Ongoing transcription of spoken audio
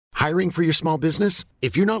Hiring for your small business?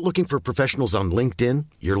 If you're not looking for professionals on LinkedIn,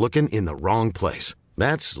 you're looking in the wrong place.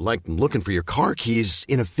 That's like looking for your car keys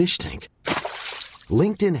in a fish tank.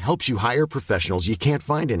 LinkedIn helps you hire professionals you can't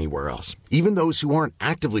find anywhere else, even those who aren't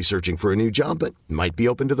actively searching for a new job but might be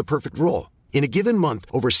open to the perfect role. In a given month,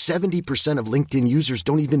 over 70% of LinkedIn users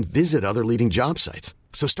don't even visit other leading job sites.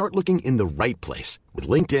 So start looking in the right place. With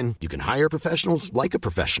LinkedIn, you can hire professionals like a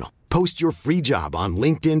professional. Post your free job on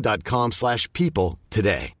linkedin.com/people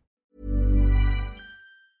today.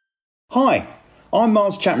 Hi, I'm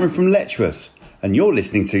Miles Chapman from Letchworth, and you're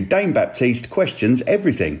listening to Dane Baptiste Questions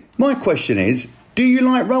Everything. My question is, do you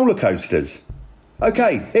like roller coasters?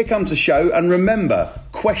 Okay, here comes the show, and remember,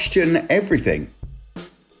 question everything.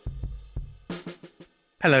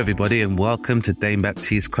 Hello everybody and welcome to Dane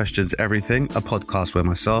Baptiste Questions Everything, a podcast where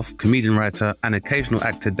myself, comedian, writer and occasional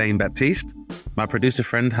actor Dane Baptiste, my producer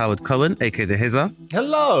friend Howard Cohen, aka The Hizzer.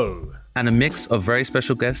 Hello. And a mix of very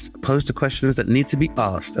special guests pose the questions that need to be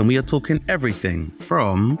asked, and we are talking everything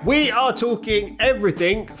from...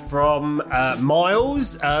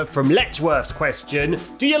 Miles, from Letchworth's question,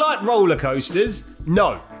 do you like roller coasters?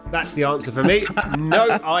 No. That's the answer for me.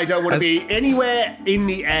 No, I don't want to be anywhere in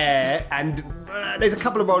the air, and there's a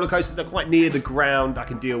couple of roller coasters that are quite near the ground. I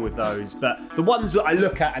can deal with those, but the ones that I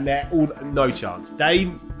look at and they're all no chance.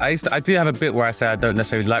 Dane? I do have a bit where I say I don't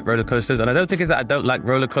necessarily like roller coasters, and I don't think it's that I don't like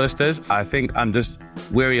roller coasters. I think I'm just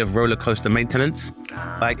weary of roller coaster maintenance.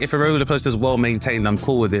 Like, if a roller coaster is well maintained, I'm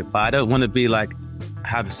cool with it, but I don't want to be like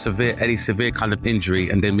have any severe kind of injury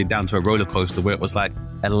and then be down to a roller coaster where it was like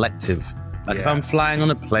elective. Like, if I'm flying on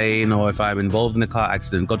a plane or if I'm involved in a car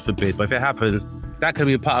accident, God forbid, but if it happens, that can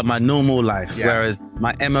be a part of my normal life. Yeah. Whereas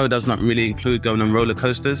my MO does not really include going on roller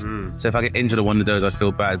coasters. So if I get injured on one of those, I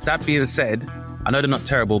feel bad. That being said, I know they're not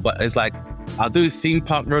terrible, but it's like, I'll do theme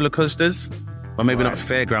park roller coasters, but maybe not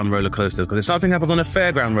fairground roller coasters. Because if something happens on a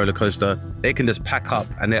fairground roller coaster, they can just pack up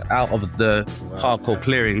and they're out of the park or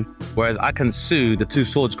clearing. Whereas I can sue the Two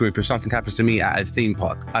Swords group if something happens to me at a theme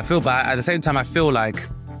park. I feel bad. At the same time, I feel like,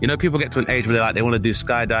 you know, people get to an age where they want to do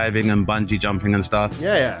skydiving and bungee jumping and stuff.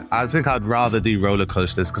 Yeah. I think I'd rather do roller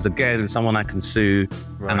coasters because, again, someone I can sue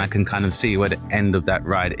and I can kind of see where the end of that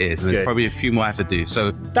ride is. And there's probably a few more I have to do. So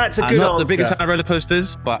that's a good answer. I'm not the biggest fan of roller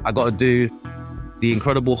coasters, but I got to do the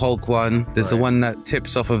Incredible Hulk one. There's the one that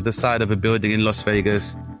tips off of the side of a building in Las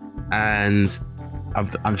Vegas. And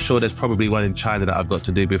I'm sure there's probably one in China that I've got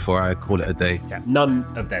to do before I call it a day. Yeah, none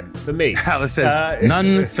of them for me. Alice says,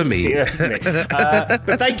 none for me.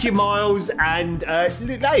 But thank you, Miles. And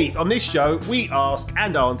on this show, we ask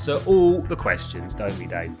and answer all the questions, don't we,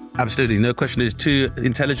 Dane? Absolutely. No question is too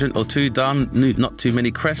intelligent or too dumb, not too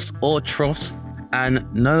many crests or troughs, and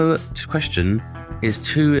no question is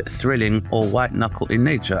too thrilling or white knuckle in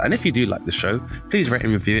nature. And if you do like the show, please rate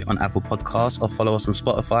and review it on Apple Podcasts or follow us on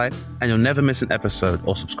Spotify, and you'll never miss an episode.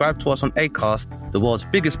 Or subscribe to us on Acast, the world's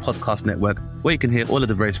biggest podcast network, where you can hear all of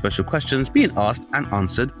the very special questions being asked and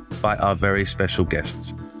answered by our very special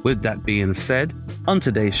guests. With that being said, on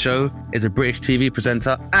today's show is a British TV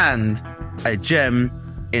presenter and a gem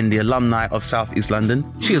in the alumni of South East London.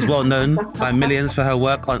 She is well known by millions for her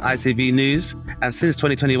work on ITV News, and since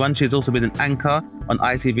 2021 she has also been an anchor on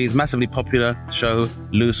ITV's massively popular show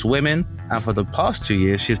Loose Women, and for the past 2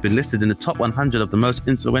 years she has been listed in the top 100 of the most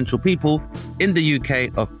influential people in the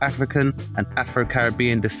UK of African and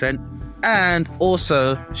Afro-Caribbean descent, and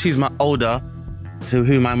also she's my older, to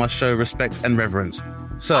whom I must show respect and reverence.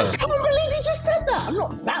 So I can't believe you just said that. I'm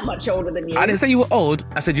not that much older than you. I didn't say you were old,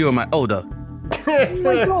 I said you were my older. Oh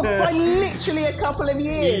my God, by literally a couple of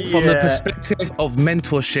years. From the perspective of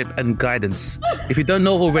mentorship and guidance. If you don't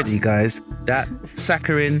know already, guys, that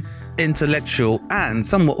saccharine, intellectual and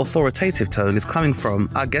somewhat authoritative tone is coming from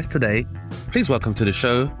our guest today. Please welcome to the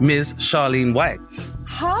show, Ms. Charlene White.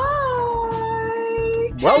 Hi.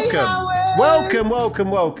 Welcome.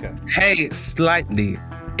 Welcome. Hey,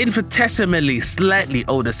 infinitesimally slightly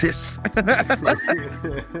older sis.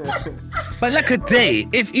 But like a day,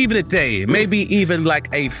 if even a day, maybe even like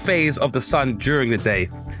a phase of the sun during the day.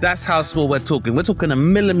 That's how small we're talking. We're talking a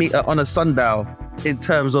millimeter on a sundial in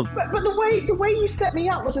terms of... But the way you set me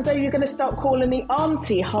up was as though you're going to start calling me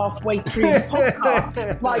auntie halfway through the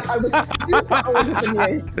podcast. Like I was super older than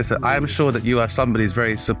you. Listen, I am sure that you are somebody's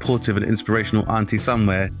very supportive and inspirational auntie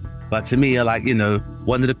somewhere. But to me, you're like,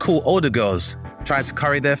 one of the cool older girls trying to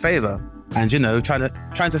curry their favor and,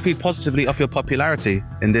 trying to feed positively off your popularity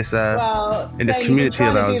in this community of ours. I've been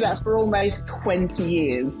trying to do that for almost 20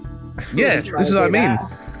 years. Yeah, this is what I mean.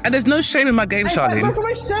 And there's no shame in my game, Charlene. Look,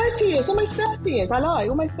 almost 30 years. Almost 30 years. I lie.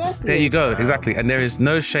 Almost 30 There you go. Exactly. And there is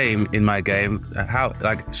no shame in my game. How,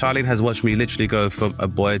 like, Charlene has watched me literally go from a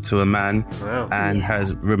boy to a man and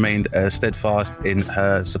has remained steadfast in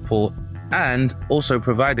her support and also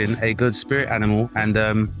providing a good spirit animal and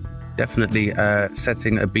definitely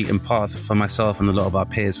setting a beaten path for myself and a lot of our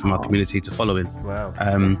peers from our community to follow in. Wow.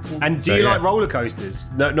 And do you like roller coasters?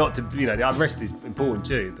 No, not to, the rest is important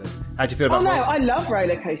too, but how do you feel about I love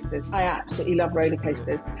roller coasters. I absolutely love roller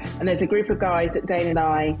coasters. And there's a group of guys that Dane and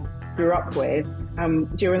I grew up with.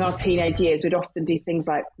 During our teenage years, we'd often do things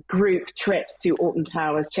like group trips to Alton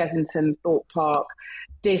Towers, Chesington, Thorpe Park,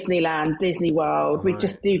 Disneyland, Disney World. We'd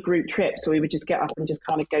just do group trips, or we would just get up and just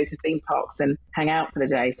kind of go to theme parks and hang out for the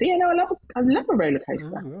day. So I love a roller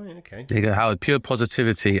coaster. Oh, right, okay. There you go, Howard. Pure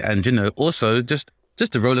positivity, and also just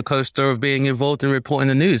a roller coaster of being involved in reporting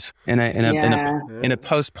the news in a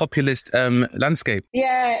post-populist landscape.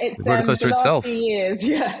 Yeah, it's the roller coaster the last itself. few years.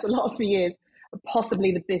 Yeah, the last few years.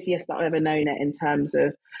 Possibly the busiest that I've ever known it in terms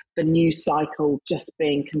of the news cycle just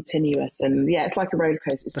being continuous. And yeah, it's like a roller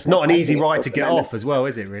coaster. It's not an easy ride to get off as well,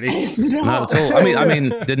 is it really? It's not. Not at all. I mean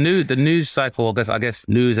the news cycle, I guess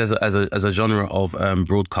news as a genre of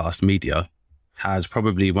broadcast media has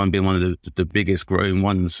probably been one of the biggest growing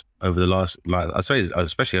ones over the last,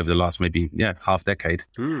 especially over the last maybe half decade.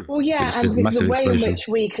 Well, yeah, and because the way in which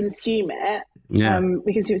we consume it,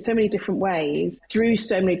 we consume it so many different ways through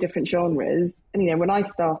so many different genres. And when I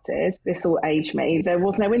started, this will age me, there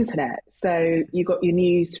was no internet, so you got your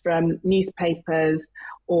news from newspapers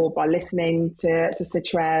or by listening to Sir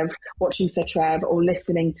Trev, watching Sir Trev, or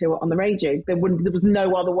listening to it on the radio. There was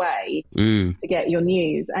no other way to get your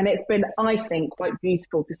news. And it's been, I think, quite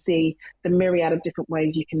beautiful to see the myriad of different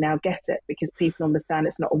ways you can now get it, because people understand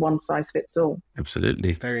it's not a one-size-fits-all.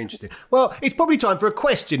 Absolutely. Very interesting. Well, it's probably time for a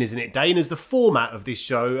question, isn't it, Dane, as the format of this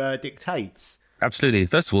show dictates. Absolutely.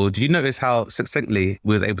 First of all, did you notice how succinctly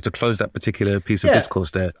we were able to close that particular piece of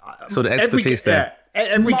discourse there? So the expertise there.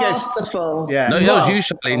 Every Masterful. guest. Yeah. No, that was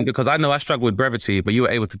you, Charlene, because I know I struggle with brevity, but you were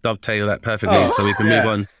able to dovetail that perfectly, so we can move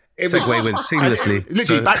on. Segue with seamlessly.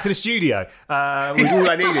 Literally back to the studio was all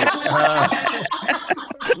I needed.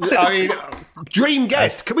 I mean, dream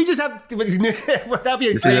guest. Can we just have... That'd be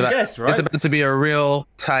a dream guest, right? It's about to be a real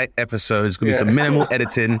tight episode. It's going to be some minimal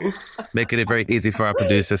editing, making it very easy for our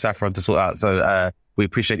producer, Saffron, to sort out. So we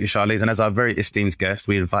appreciate you, Charlene. And as our very esteemed guest,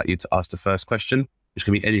 we invite you to ask the first question, which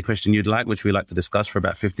can be any question you'd like, which we like to discuss for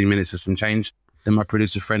about 15 minutes or some change. Then my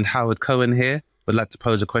producer friend Howard Cohen here would like to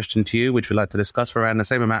pose a question to you, which we'd like to discuss for around the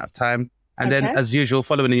same amount of time. And then, as usual,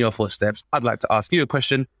 following in your footsteps, I'd like to ask you a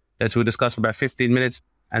question that we'll discuss for about 15 minutes.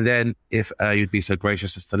 And then if you'd be so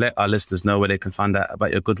gracious as to let our listeners know where they can find out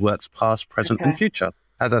about your good works, past, present and future.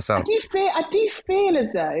 How's that sound? I do feel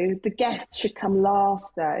as though the guests should come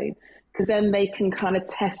last, though, because then they can kind of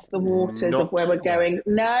test the waters of where we're going.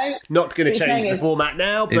 No. Not going to change the format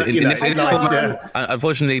now, but,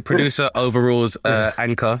 unfortunately, producer overrules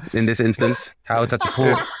anchor in this instance. Howard's had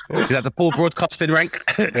to pull broadcasting rank.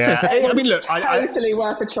 Yeah. I mean, look, totally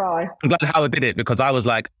worth a try. I'm glad Howard did it, because I was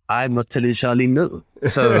like, I'm not telling Charlene no.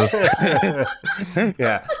 So,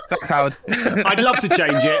 yeah. Thanks, Howard. I'd love to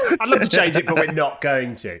change it, but we're not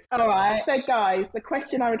going to. All right. So, guys, the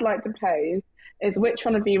question I would like to pose is, which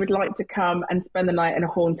one of you would like to come and spend the night in a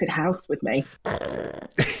haunted house with me?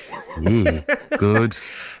 Good.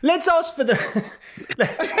 Let's ask for the...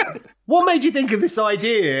 What made you think of this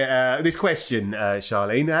idea, this question,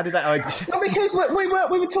 Charlene? How did that... Well, because we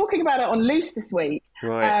were talking about it on Loose this week.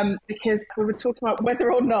 Right. Because we were talking about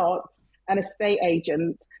whether or not an estate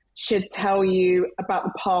agent should tell you about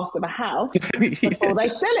the past of a house before they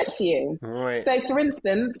sell it to you. Right. So, for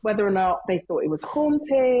instance, whether or not they thought it was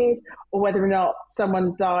haunted, or whether or not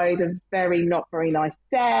someone died a not very nice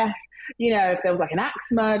death, if there was like an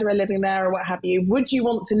axe murderer living there or what have you, would you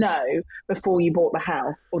want to know before you bought the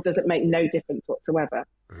house, or does it make no difference whatsoever?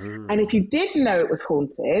 And if you did know it was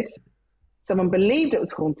haunted, someone believed it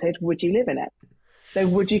was haunted, would you live in it? So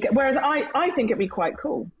would you get... Whereas I think it'd be quite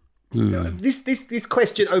cool. This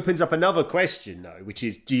question opens up another question, though, which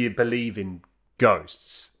is, do you believe in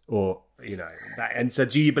ghosts? Or, that, and so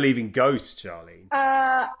do you believe in ghosts, Charlene?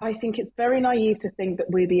 I think it's very naive to think that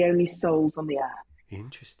we're the only souls on the earth.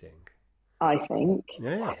 Interesting. I think.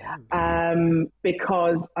 Yeah.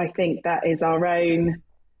 Because I think that is our own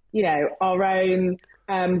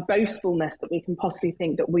boastfulness, that we can possibly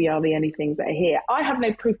think that we are the only things that are here. I have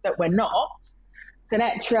no proof that we're not.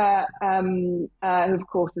 Sinatra, who of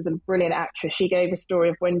course is a brilliant actress, she gave a story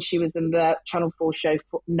of when she was in the Channel 4 show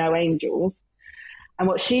No Angels, And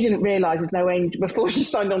what she didn't realise is No Angel, before she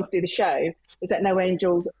signed on to do the show, is that No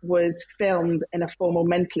Angels was filmed in a formal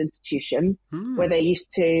mental institution where they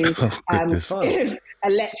used to give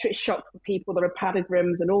electric shocks to people. There were padded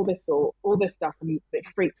rooms and all this stuff, and it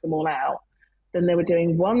freaked them all out. Then they were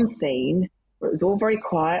doing one scene where it was all very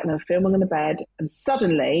quiet and they were filming in the bed, and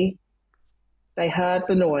suddenly they heard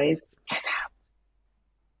the noise, get out.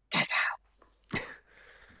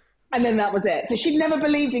 And then that was it. So she'd never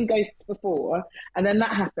believed in ghosts before. And then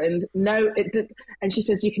that happened. No, it did. And she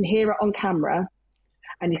says you can hear it on camera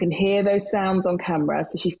and you can hear those sounds on camera.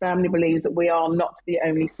 So she firmly believes that we are not the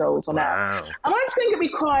only souls on Earth. And I just think it'd be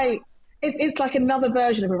quite, it's like another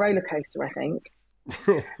version of a roller coaster, I think.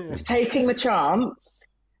 It's taking the chance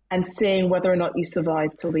and seeing whether or not you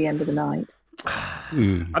survive till the end of the night.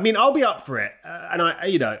 I mean, I'll be up for it. And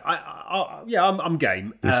I'm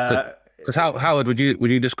game. Because Howard, would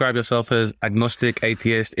you describe yourself as agnostic,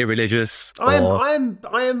 atheist, irreligious? I am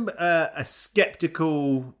a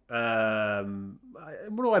skeptical.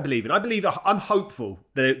 What do I believe in? I'm hopeful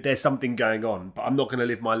that there's something going on, but I'm not going to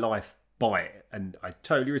live my life by it. And I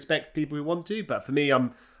totally respect people who want to, but for me,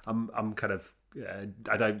 I'm kind of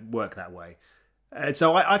I don't work that way. And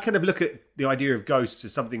so I kind of look at the idea of ghosts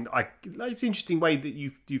as something it's an interesting way that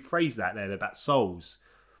you phrase that there about souls.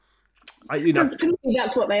 To me,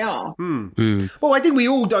 that's what they are. Well, I think we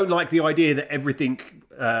all don't like the idea that everything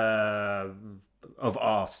of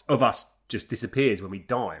us just disappears when we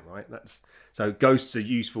die, right? So ghosts are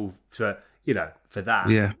useful for that.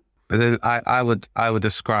 Yeah, but then I would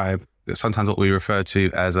describe sometimes what we refer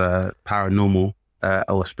to as a paranormal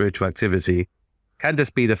or spiritual activity can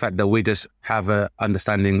just be the fact that we just have a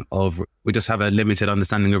limited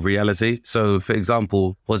understanding of reality. So, for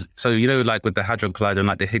example, like with the Hadron Collider and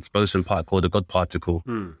like the Higgs boson particle, the God particle,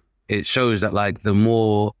 it shows that like the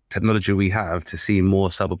more technology we have to see more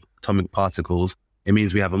subatomic particles, it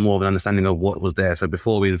means we have more of an understanding of what was there. So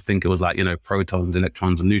before we would think it was like, protons,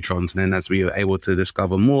 electrons and neutrons. And then as we were able to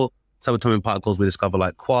discover more subatomic particles, we discover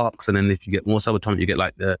like quarks. And then if you get more subatomic, you get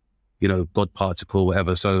like the, God particle,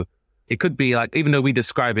 whatever. So it could be like, even though we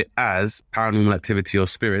describe it as paranormal activity or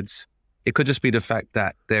spirits, it could just be the fact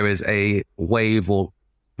that there is a wave or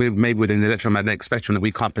maybe within the electromagnetic spectrum that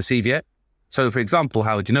we can't perceive yet. So for example,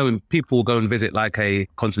 Howard, when people go and visit like a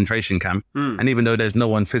concentration camp, and even though there's no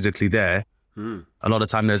one physically there, a lot of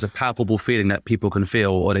time there's a palpable feeling that people can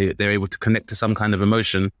feel, or they're able to connect to some kind of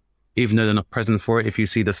emotion, even though they're not present for it, if you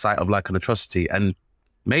see the site of like an atrocity. And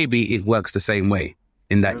maybe it works the same way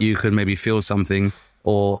in that you could maybe feel something,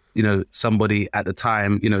 or, somebody at the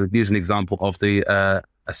time, use an example of the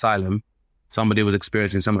asylum, somebody was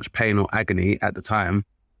experiencing so much pain or agony at the time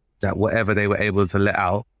that whatever they were able to let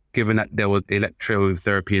out, given that there was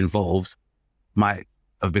electrotherapy involved, might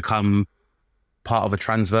have become part of a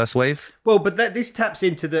transverse wave. Well, but this taps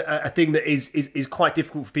into a thing that is quite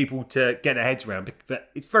difficult for people to get their heads around, but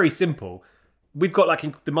it's very simple. We've got like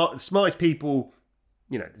the smartest people,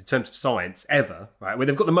 in terms of science ever, right? Where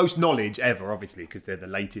they've got the most knowledge ever, obviously, because they're the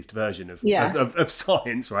latest version of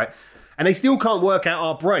science, right? And they still can't work out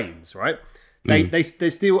our brains, right? They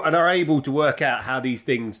still and are able to work out how these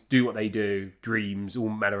things do what they do, dreams, all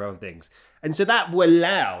manner of things. And so that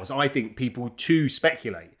allows, I think, people to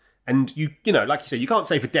speculate. And like you say, you can't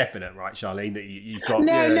say for definite, right, Charlene, that you've got...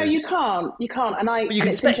 No, you can't. You can't. But you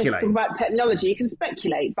can speculate. Talk about technology, you can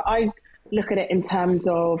speculate, but I look at it in terms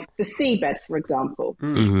of the seabed, for example,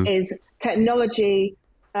 is technology.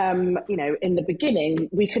 In the beginning,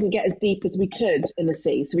 we couldn't get as deep as we could in the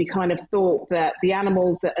sea. So we kind of thought that the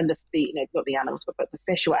animals not the animals, but the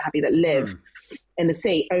fish or what have you that live in the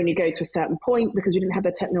sea only go to a certain point because we didn't have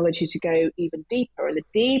the technology to go even deeper. And the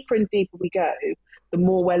deeper and deeper we go, the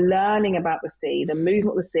more we're learning about the sea, the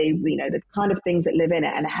movement of the sea, the kind of things that live in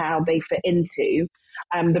it and how they fit into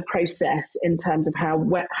the process in terms of how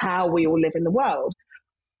we all live in the world.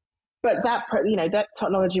 But that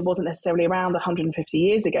technology wasn't necessarily around 150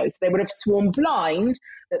 years ago. So they would have sworn blind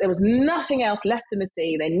that there was nothing else left in the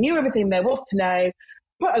sea. They knew everything there was to know,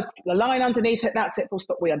 put a line underneath it, that's it, full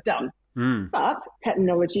stop, we are done. But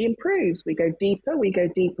technology improves. We go deeper, and we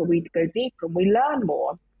learn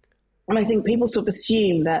more. And I think people sort of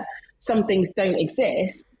assume that some things don't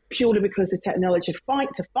exist purely because the technology to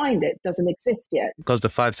find it doesn't exist yet. Because the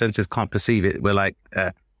five senses can't perceive it. We're like,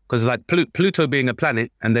 because it's like Pluto being a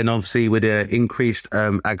planet, and then obviously with the increased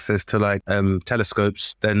access to like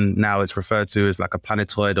telescopes, then now it's referred to as like a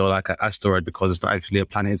planetoid or like an asteroid because it's not actually a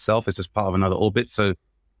planet itself. It's just part of another orbit. So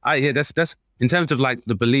that's in terms of like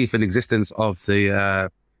the belief and existence of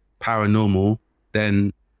the paranormal,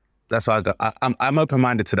 then that's why I'm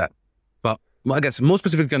open-minded to that. But I guess more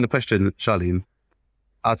specifically on the question, Charlene,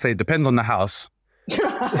 I'd say it depends on the house.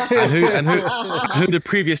 and who the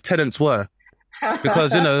previous tenants were.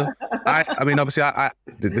 Because, I mean, obviously,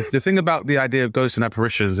 the thing about the idea of ghosts and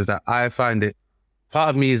apparitions is that I find it, part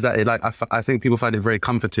of me is that I think people find it very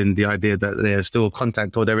comforting, the idea that there's still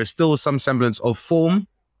contact or there is still some semblance of form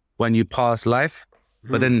when you pass life.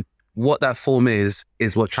 But then what that form is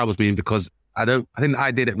what troubles me, because I think the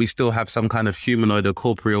idea that we still have some kind of humanoid or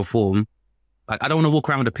corporeal form, like I don't want to walk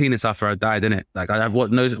around with a penis after I died, innit? Like I have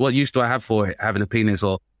what use do I have for it, having a penis,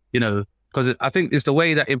 or, because I think it's the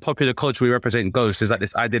way that in popular culture we represent ghosts is like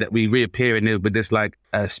this idea that we reappear in it with this like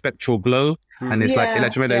spectral glow and this like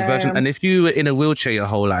electromagnetic version. And if you were in a wheelchair your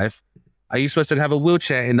whole life, are you supposed to have a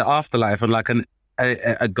wheelchair in the afterlife and like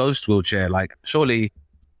a ghost wheelchair? Like surely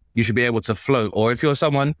you should be able to float. Or if you're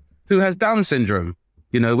someone who has Down syndrome,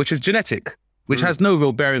 which is genetic, which has no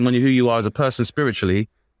real bearing on who you are as a person spiritually,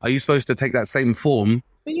 are you supposed to take that same form?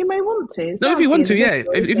 But you may want to. No, if you want to, yeah.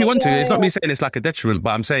 If you want to, it's not me saying it's like a detriment,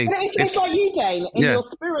 but I'm saying it's like you, Dane. In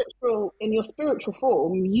your spiritual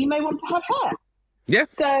form, you may want to have hair. Yeah.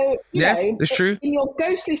 So it's true. In your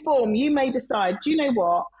ghostly form, you may decide. Do you know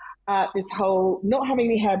what? This whole not having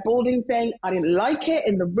any hair, balding thing, I didn't like it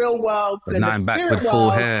in the real world. So in the spirit world, full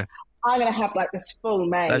hair, I'm going to have like this full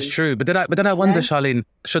mane. That's true. But then I wonder, Charlene,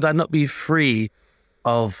 should I not be free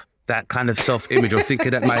of that kind of self-image or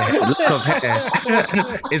thinking that my look of hair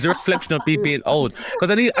is a reflection of me being old?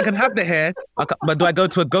 Because I can have the hair, but do I go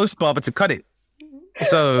to a ghost barber to cut it?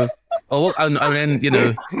 So, and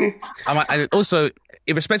then, and also,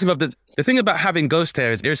 irrespective of the thing about having ghost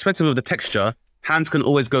hair is, irrespective of the texture, hands can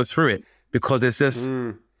always go through it because it's just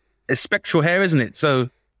it's spectral hair, isn't it? So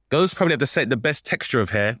ghosts probably have to set the best texture of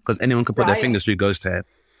hair because anyone can put their fingers through ghost hair.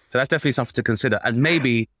 So that's definitely something to consider. And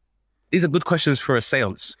maybe these are good questions for a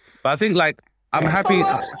seance. But I think I'm happy.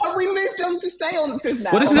 Oh, we moved on to seances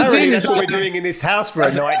now. Well, this is the thing. That's what we're doing in this house for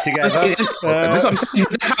a night together. That's what I'm saying.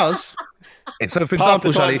 In the house. So for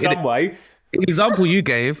example, Charlie, in the example you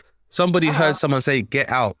gave, somebody heard someone say, "Get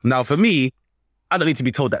out." Now for me, I don't need to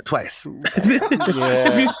be told that twice.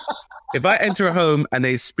 If I enter a home and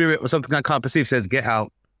a spirit or something I can't perceive says, "Get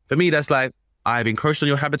out," for me, that's like, I've encroached on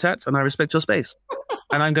your habitat and I respect your space.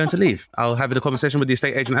 And I'm going to leave. I'll have a conversation with the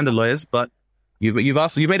estate agent and the lawyers, but you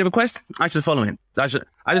made a request, I should follow it. I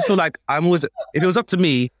just feel like if it was up to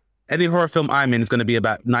me, any horror film I'm in is going to be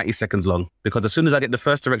about 90 seconds long, because as soon as I get the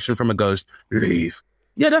first direction from a ghost, leave.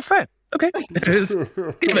 Yeah, that's fair. Okay.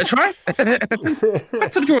 Give it a try. Back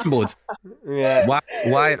to the drawing board. Yeah.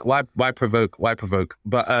 Why provoke?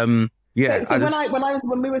 But yeah. So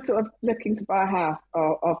when we were sort of looking to buy a house,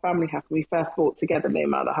 our family house, we first bought together, me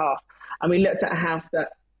and my other half, and we looked at a house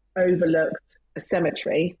that overlooked a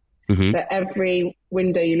cemetery. Mm-hmm. So every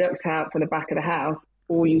window you looked out from the back of the house,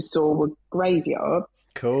 all you saw were graveyards.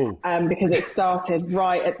 Cool. Because it started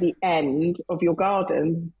right at the end of your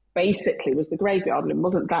garden, basically was the graveyard, and it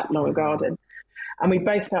wasn't that long a garden. And we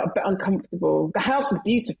both felt a bit uncomfortable. The house was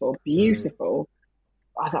beautiful.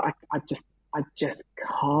 I thought, I just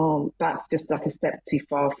can't. That's just like a step too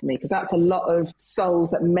far for me, because that's a lot of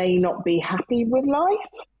souls that may not be happy with life,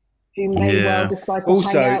 who may well decide to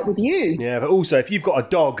hang out with you. Yeah, but also, if you've got a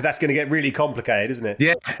dog, that's going to get really complicated, isn't it?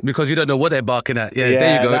 Yeah, because you don't know what they're barking at. Yeah,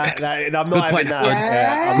 there you go. I'm not having that.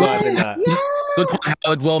 I'm not having that. Yeah. Good point,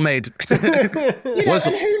 Howard. Well made. And who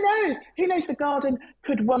knows? Who knows? The garden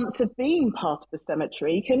could once have been part of the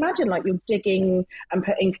cemetery. You can imagine, like, you're digging and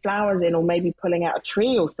putting flowers in, or maybe pulling out a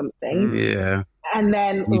tree or something. Yeah. And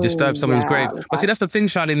then you disturb someone's grave. But see, that's the thing,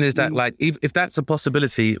 Charlene, is that like if that's a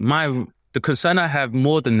possibility, the concern I have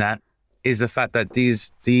more than that is the fact that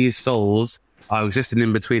these souls are existing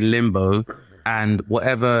in between limbo and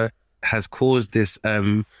whatever has caused this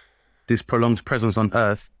prolonged presence on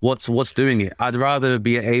Earth. What's doing it? I'd rather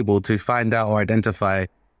be able to find out or identify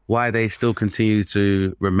why they still continue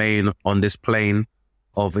to remain on this plane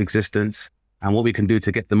of existence and what we can do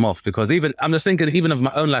to get them off. Because I'm just thinking, even of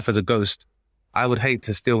my own life as a ghost, I would hate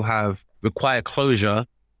to still require closure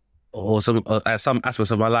or some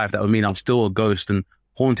aspects of my life that would mean I'm still a ghost and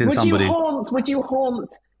haunting somebody. Would you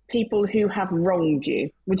haunt people who have wronged you?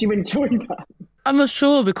 Would you enjoy that? I'm not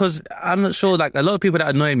sure, because like a lot of people that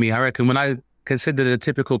annoy me, I reckon when I consider the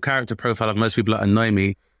typical character profile of most people that annoy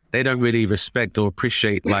me, they don't really respect or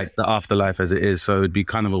appreciate like the afterlife as it is. So it'd be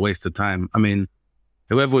kind of a waste of time. I mean,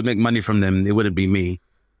 whoever would make money from them, it wouldn't be me.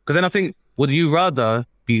 Because then I think, would you rather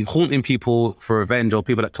be haunting people for revenge or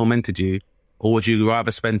people that tormented you, or would you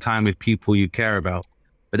rather spend time with people you care about?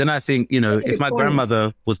 But then I think, if my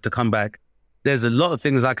grandmother was to come back, there's a lot of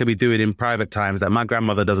things I could be doing in private times that my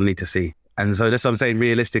grandmother doesn't need to see. And so that's what I'm saying,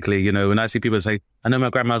 realistically, when I see people say, I know my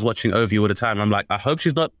grandma's watching over you all the time, I'm like, I hope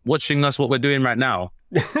she's not watching us what we're doing right now.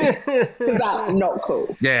 Is that not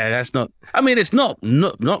cool? Yeah, that's not. I mean, it's not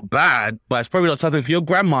bad, but it's probably not something for your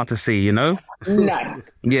grandma to see. You know? No.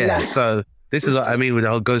 Yeah. No. So this is what I mean with the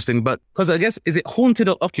whole ghost thing. But because I guess, is it haunted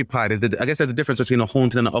or occupied? I guess there's a difference between a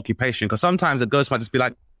haunted and an occupation. Because sometimes a ghost might just be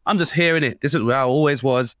like, I'm just hearing it. This is where I always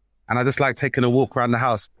was, and I just like taking a walk around the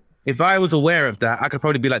house. If I was aware of that, I could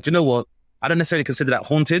probably be like, do you know what? I don't necessarily consider that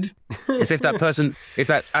haunted. It's if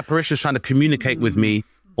that apparition is trying to communicate with me,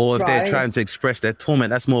 or if they're trying to express their torment,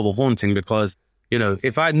 that's more of a haunting. Because, you know,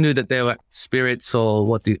 if I knew that there were spirits or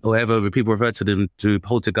whatever people refer to them to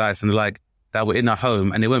poltergeists and like that were in a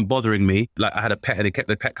home and they weren't bothering me, like I had a pet and they kept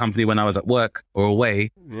the pet company when I was at work or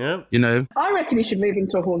away. Yeah, you know. I reckon you should move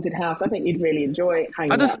into a haunted house. I think you'd really enjoy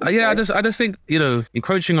hanging out. I just think, you know,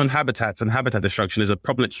 encroaching on habitats and habitat destruction is a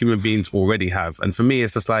problem that human beings already have. And for me,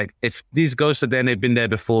 it's just like, if these ghosts are there and they've been there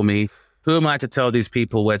before me, who am I to tell these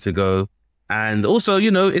people where to go? And also,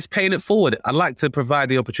 you know, it's paying it forward. I like to provide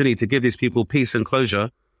the opportunity to give these people peace and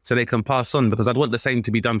closure so they can pass on, because I'd want the same to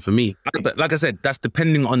be done for me. But like I said, that's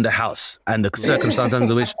depending on the house and the circumstance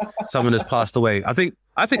under which someone has passed away. I think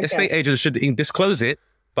estate agents should disclose it,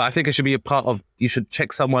 but I think it should be a part of, you should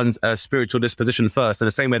check someone's spiritual disposition first. In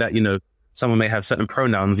the same way that, you know, someone may have certain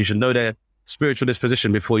pronouns, you should know their spiritual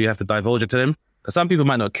disposition before you have to divulge it to them. Because some people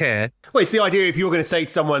might not care. Well, it's the idea if you're going to say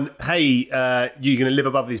to someone, hey, you're going to live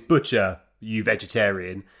above this butcher, you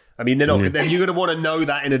vegetarian. I mean, they're not. Then you're going to want to know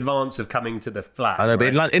that in advance of coming to the flat. I know,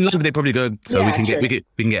 right? But in London they probably go. So we can get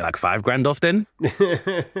like $5,000 off then.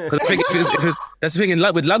 Because that's the thing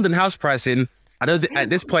with London house pricing. I don't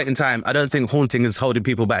at this point in time, I don't think haunting is holding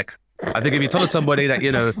people back. I think if you told somebody that,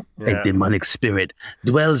 you know, a demonic spirit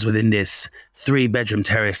dwells within this 3-bedroom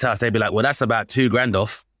terraced house, they'd be like, well, that's about $2,000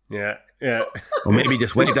 off. Yeah. Yeah. Or maybe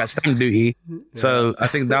just waive that stamp duty. So I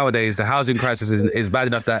think nowadays the housing crisis is bad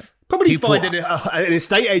enough that probably find an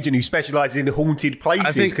estate agent who specialises in haunted places.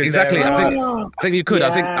 I think exactly. I think you could.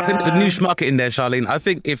 Yeah. I think there's a niche market in there, Charlene. I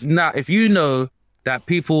think if you know that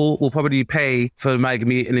people will probably pay for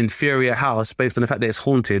me an inferior house based on the fact that it's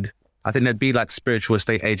haunted, I think there'd be like spiritual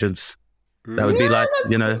estate agents. That would be like,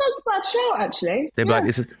 you know, that's not a bad shout actually. They'd be like,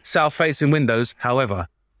 it's south-facing windows. However,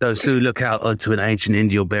 those do look out onto an ancient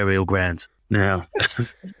Indian burial ground. Now,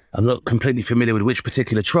 I'm not completely familiar with which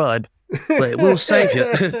particular tribe, but it will save you.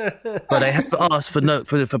 But they have to ask for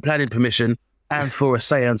planning permission and for a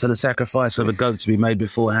seance and a sacrifice of a goat to be made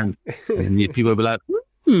beforehand. And people will be like,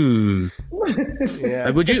 Yeah.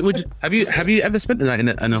 Have you ever spent the night in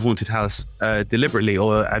a haunted house deliberately,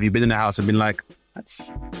 or have you been in a house and been like,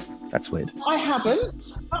 that's weird? I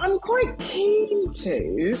haven't, but I'm quite keen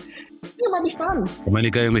to. It might be fun. I'm only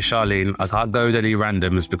going with Charlene. I can't go with any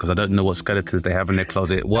randoms because I don't know what skeletons they have in their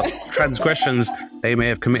closet, what transgressions they may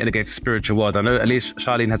have committed against the spiritual world. I know at least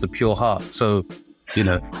Charlene has a pure heart, so you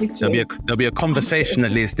know there'll be a conversation at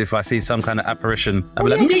least if I see some kind of apparition. I'm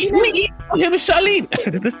like, me, I'm with Charlene.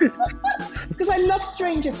 Because I love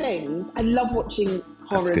Stranger Things. I love watching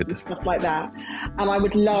horror and stuff like that, and I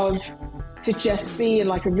would love to just be in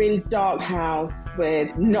like a really dark house with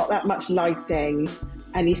not that much lighting.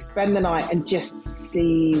 And you spend the night and just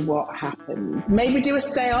see what happens. Maybe do a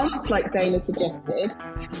seance like Dana suggested.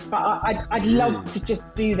 But I'd love to just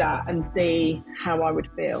do that and see how I would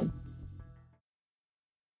feel.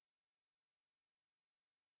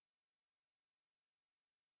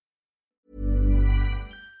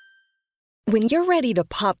 When you're ready to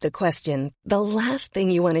pop the question, the last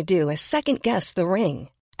thing you want to do is second-guess the ring.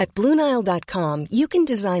 At BlueNile.com, you can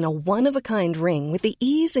design a one-of-a-kind ring with the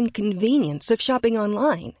ease and convenience of shopping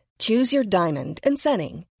online. Choose your diamond and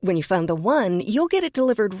setting. When you find the one, you'll get it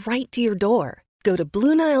delivered right to your door. Go to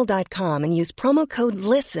BlueNile.com and use promo code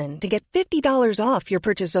LISTEN to get $50 off your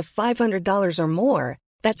purchase of $500 or more.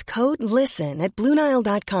 That's code LISTEN at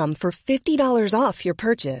BlueNile.com for $50 off your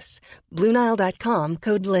purchase. BlueNile.com,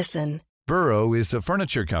 code LISTEN. Burrow is a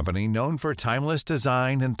furniture company known for timeless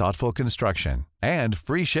design and thoughtful construction, and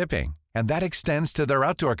free shipping, and that extends to their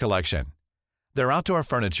outdoor collection. Their outdoor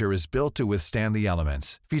furniture is built to withstand the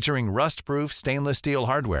elements, featuring rust-proof stainless steel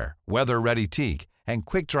hardware, weather-ready teak, and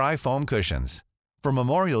quick-dry foam cushions. For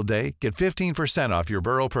Memorial Day, get 15% off your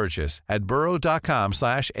Burrow purchase at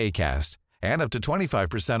burrow.com/ACAST, and up to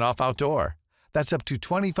 25% off outdoor. That's up to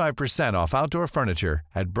 25% off outdoor furniture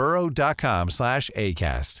at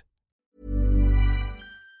burrow.com/ACAST.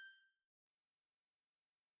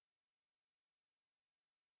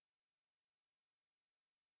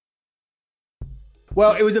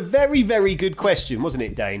 Well, it was a very, very good question, wasn't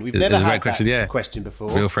it, Dane? We've never had that question before.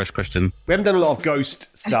 Real fresh question. We haven't done a lot of ghost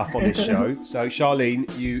stuff on this show. So,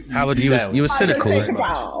 Charlene, Howard, you were cynical.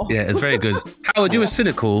 Yeah, it's very good. Howard, you were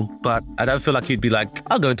cynical, but I don't feel like you'd be like,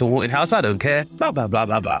 I'll go into a haunted house, I don't care, blah, blah, blah,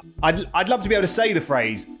 blah, blah. I'd love to be able to say the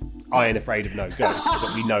phrase, I ain't afraid of no ghosts,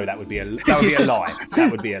 but we know that would be a lie. That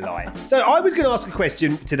would be a lie. So I was going to ask a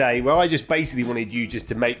question today where I just basically wanted you just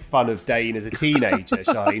to make fun of Dane as a teenager,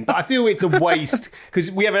 Charlene. But I feel it's a waste because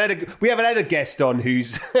we haven't had a guest on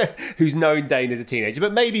who's known Dane as a teenager.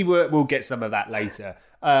 But maybe we'll get some of that later.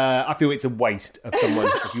 I feel it's a waste of someone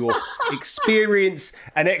of your experience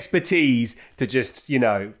and expertise to just,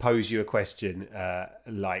 pose you a question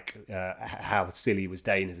like how silly was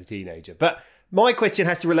Dane as a teenager. But my question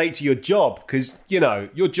has to relate to your job because,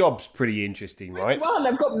 your job's pretty interesting, right? Well,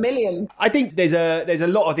 I've got millions. I think there's a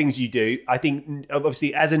lot of things you do. I think,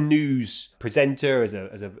 obviously, as a news presenter, as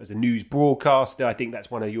a news broadcaster, I think that's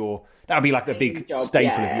one of your... That would be like the big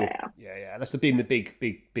staple of your... Yeah. That's been the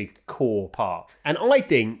big core part. And I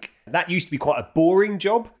think that used to be quite a boring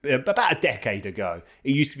job. About a decade ago,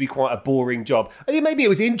 it used to be quite a boring job. I think maybe it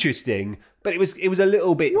was interesting, but it was a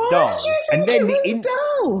little bit dull. Why did you think it was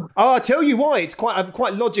dull? Oh, I'll tell you why. I'm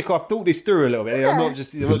quite logical. I've thought this through a little bit. Yeah. I'm not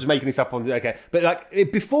just making this up on... Okay. But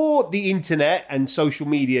like before the internet and social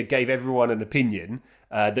media gave everyone an opinion...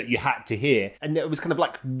 that you had to hear. And it was kind of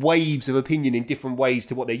like waves of opinion in different ways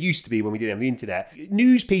to what there used to be when we didn't have the internet.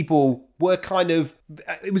 News people were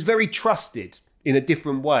it was very trusted in a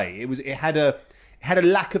different way. It had a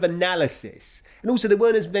lack of analysis. And also there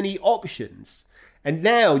weren't as many options. And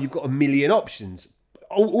now you've got a million options,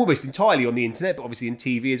 almost entirely on the internet, but obviously in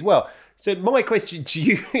TV as well. So my question to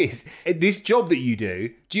you is, this job that you do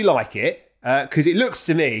you like it? Because it looks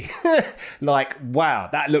to me like, wow,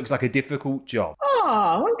 that looks like a difficult job.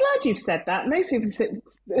 Oh, I'm glad you've said that. Most people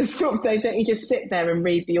sort of say, don't you just sit there and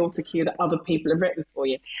read the autocue that other people have written for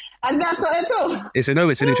you? And that's not at all. It's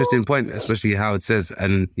an interesting point, especially how it says,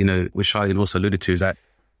 and, which Charlene also alluded to, is that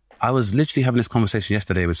I was literally having this conversation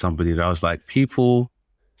yesterday with somebody that I was like, people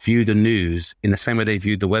view the news in the same way they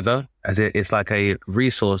view the weather, as it's like a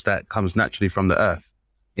resource that comes naturally from the earth.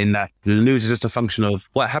 In that the news is just a function of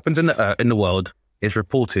what happens in the world is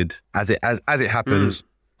reported as it happens,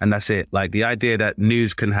 and that's it. Like the idea that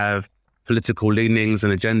news can have political leanings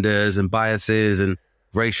and agendas and biases and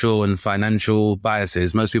racial and financial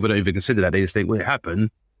biases, most people don't even consider that. They just think, well, it happened,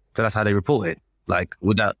 so that's how they report it, like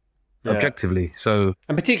without objectively. So,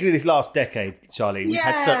 and particularly this last decade, Charlie, we've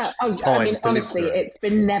had such times to honestly, live it's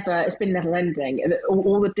been never ending.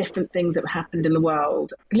 All the different things that have happened in the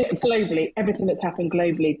world globally, everything that's happened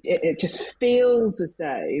globally, it just feels as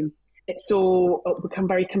though it's all become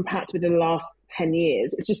very compact within the last 10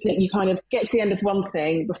 years. It's just that you kind of get to the end of one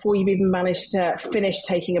thing before you've even managed to finish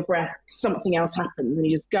taking a breath, something else happens and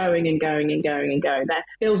you're just going and going and going and going. That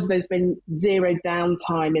feels as though there's been zero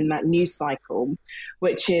downtime in that news cycle,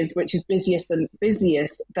 which is busiest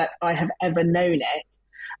that I have ever known it.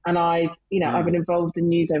 And I've been involved in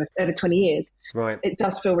news over 20 years. Right. It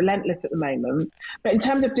does feel relentless at the moment. But in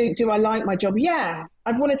terms of do I like my job? Yeah,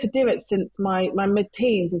 I've wanted to do it since my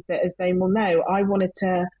mid-teens, as Dane will know. I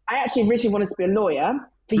actually originally wanted to be a lawyer.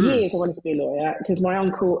 For years I wanted to be a lawyer because my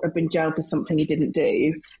uncle had been jailed for something he didn't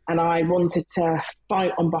do. And I wanted to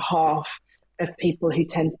fight on behalf of people who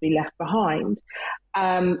tend to be left behind.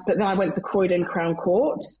 But then I went to Croydon Crown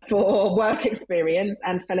Court for work experience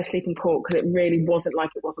and fell asleep in court because it really wasn't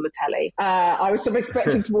like it was on the telly. I was sort of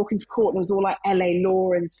expecting to walk into court and it was all like LA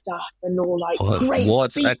law and stuff and all like great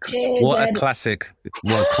speeches. What a classic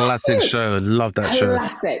show. I love that show.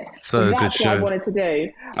 Classic. So that's good show. What I wanted to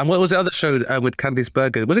do. And what was the other show with Candice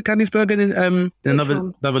Bergen? Was it Candice Bergen in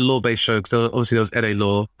another law-based show? Because obviously there was LA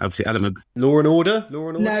Law, obviously Law and Order? No,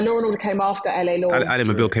 Law and Order came after LA Law. Ally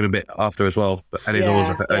McBeal came a bit after as well, but LA Law was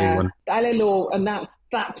like the early one. LA Law, and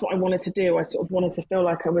that's what I wanted to do. I sort of wanted to feel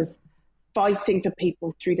like I was fighting for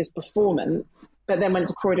people through this performance, but then went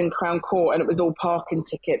to Croydon Crown Court and it was all parking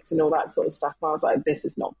tickets and all that sort of stuff. And I was like, this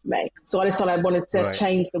is not for me. So I decided I wanted to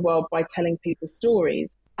change the world by telling people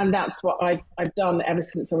stories. And that's what I've done ever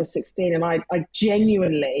since I was 16. And I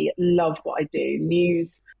genuinely love what I do.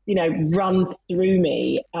 News, runs through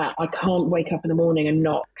me. I can't wake up in the morning and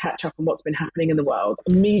not catch up on what's been happening in the world.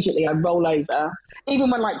 Immediately I roll over. Even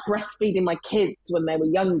when breastfeeding my kids when they were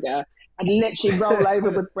younger, I'd literally roll over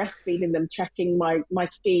with breastfeeding them, checking my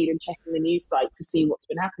feed and checking the news site to see what's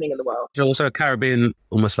been happening in the world. There's also a Caribbean,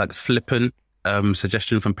 almost like flippant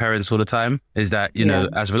suggestion from parents all the time is that,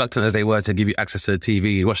 as reluctant as they were to give you access to the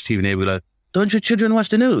TV, you watch TV and they were like, don't your children watch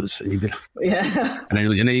the news? And you'd be like, and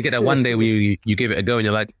then you get that one day where you give it a go and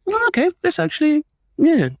you're like, okay, that's actually,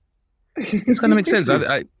 It's going to make sense.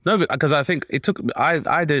 No, because I think it took.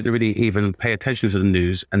 I didn't really even pay attention to the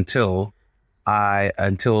news until the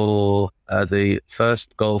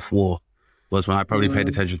first Gulf War was when I probably paid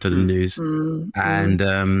attention to the news. And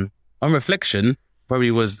on reflection,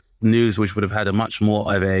 probably was news which would have had a much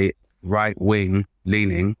more of a right wing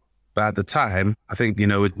leaning. But at the time, I think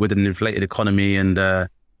with an inflated economy and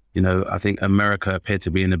I think America appeared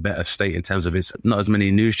to be in a better state in terms of its not as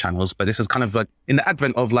many news channels, but this is kind of like in the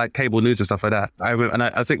advent of like cable news and stuff like that.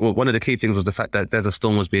 I think one of the key things was the fact that Desert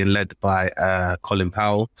Storm was being led by Colin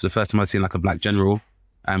Powell. It was the first time I'd seen like a black general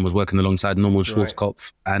and was working alongside Norman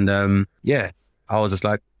Schwarzkopf. And I was just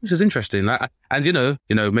like, this is interesting. And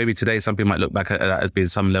maybe today some people might look back at that as being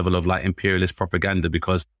some level of like imperialist propaganda,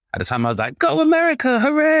 because at the time I was like, go America,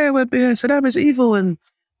 hooray, Saddam is evil and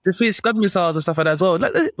defeat Scud missiles and stuff like that as well.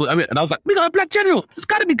 And I was like, we got a black general. It's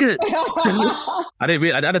got to be good. At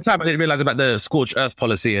the time, I didn't realize about the scorched earth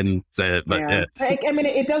policy. It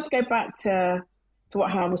does go back to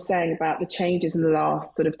what Han was saying about the changes in the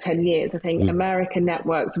last sort of 10 years. I think American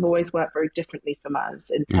networks have always worked very differently from us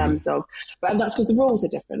in terms of, and that's because the rules are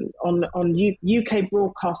different. On UK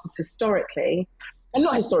broadcasters historically, and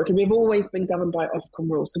not historically, we've always been governed by Ofcom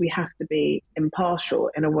rules, so we have to be impartial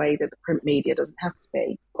in a way that the print media doesn't have to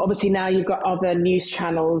be. Obviously, now you've got other news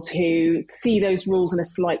channels who see those rules in a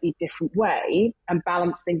slightly different way and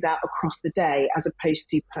balance things out across the day as opposed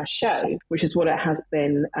to per show, which is what it has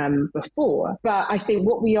been before. But I think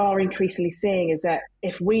what we are increasingly seeing is that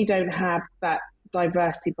if we don't have that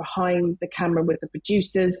diversity behind the camera with the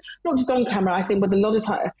producers, not just on camera. I think with a lot of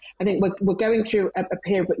time, I think we're going through a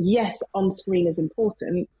period, but yes, on screen is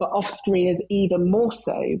important, but off screen is even more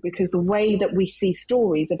so, because the way that we see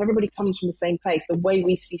stories, if everybody comes from the same place, the way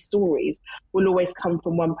we see stories will always come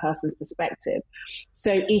from one person's perspective.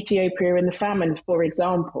 So Ethiopia and the famine, for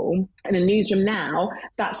example, in a newsroom now,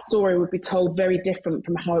 that story would be told very different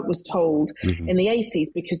from how it was told in the 80s,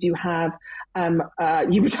 because you have,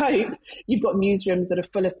 you would hope, you've got newsrooms that are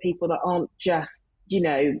full of people that aren't just,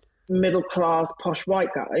 middle class posh white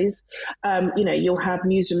guys. You'll have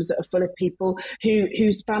newsrooms that are full of people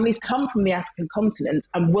whose families come from the African continent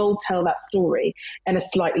and will tell that story in a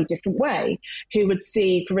slightly different way, who would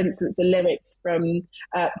see, for instance, the lyrics from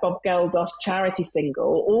Bob Geldof's charity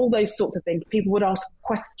single, all those sorts of things. People would ask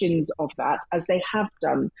questions of that, as they have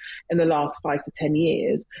done in the last 5 to 10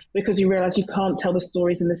 years, because you realise you can't tell the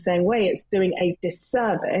stories in the same way. It's doing a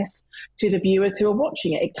disservice to the viewers who are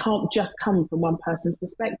watching it. It can't just come from one person's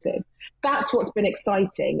perspective. That's what's been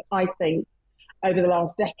exciting, I think, over the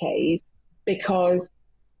last decade, because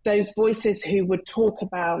those voices who would talk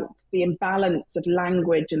about the imbalance of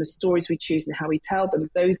language and the stories we choose and how we tell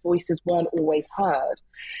them, those voices weren't always heard.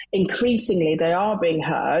 Increasingly, they are being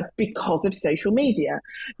heard because of social media.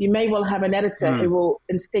 You may well have an editor who will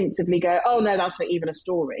instinctively go, oh, no, that's not even a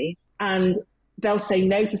story. And they'll say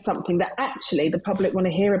no to something that actually the public want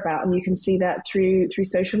to hear about, and you can see that through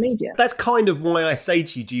social media. That's kind of why I say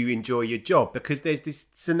to you, do you enjoy your job? Because there's this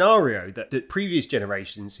scenario that previous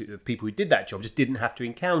generations of people who did that job just didn't have to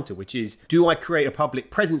encounter, which is, do I create a public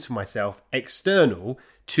presence for myself external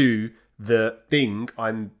to the thing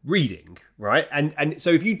I'm reading, right? And so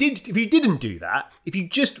if you didn't do that, if you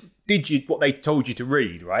just did what they told you to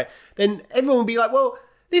read, right, then everyone would be like, well,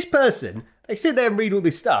 this person, they sit there and read all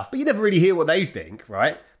this stuff, but you never really hear what they think,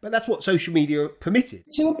 right? But that's what social media permitted.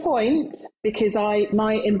 To a point, because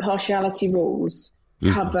my impartiality rules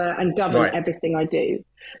cover and govern everything I do.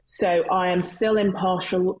 So I am still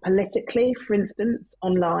impartial politically, for instance,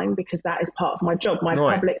 online, because that is part of my job, my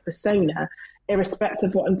public persona,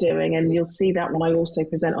 irrespective of what I'm doing. And you'll see that when I also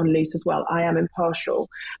present on Loose as well. I am impartial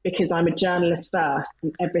because I'm a journalist first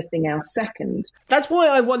and everything else second. That's why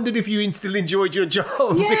I wondered if you still enjoyed your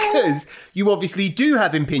job, because you obviously do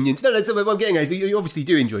have opinions. No, that's what I'm getting at. So you obviously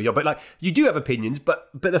do enjoy your job, but you do have opinions. But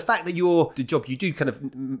the fact that the job you do kind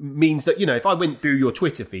of means that, if I went through your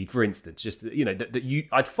Twitter feed, for instance, just,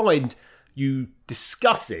 I'd find you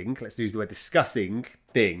discussing, let's use the word discussing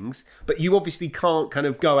things, but you obviously can't kind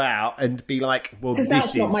of go out and be like, well, this is...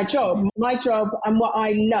 Because that's not my job. My job and what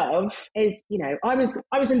I love is,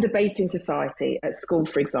 I was in debating society at school,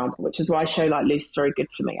 for example, which is why a show like Loose is very good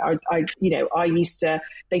for me.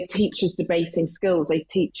 They teach us debating skills. They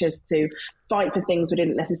teach us to fight for things we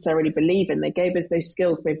didn't necessarily believe in. They gave us those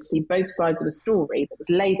skills to be able to see both sides of a story that was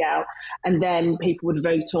laid out, and then people would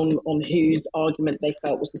vote on whose argument they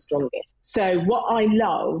felt was the strongest. So what I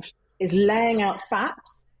love is laying out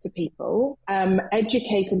facts to people,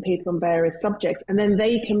 educating people on various subjects, and then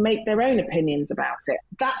they can make their own opinions about it.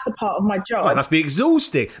 That's the part of my job. Oh, it must be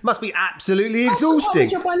exhausting. Must be absolutely exhausting.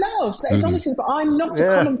 That's the part of my job I love. That is honestly, but I'm not a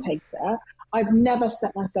commentator. I've never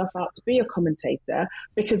set myself out to be a commentator,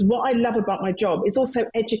 because what I love about my job is also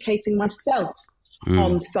educating myself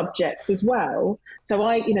on subjects as well. So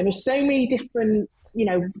there's so many different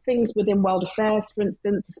things within world affairs, for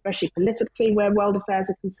instance, especially politically where world affairs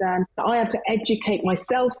are concerned, that I have to educate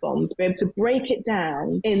myself on to be able to break it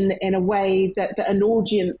down in a way that an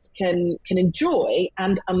audience can enjoy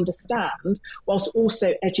and understand, whilst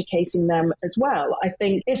also educating them as well. I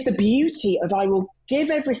think it's the beauty of, I will give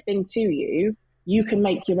everything to you, you can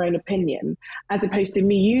make your own opinion, as opposed to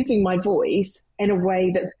me using my voice in a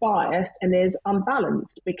way that's biased and is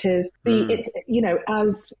unbalanced, because it's,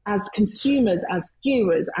 as consumers, as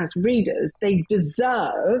viewers, as readers, they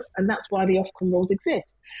deserve, and that's why the Ofcom rules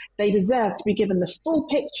exist, they deserve to be given the full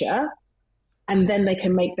picture, and then they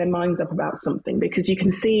can make their minds up about something. Because you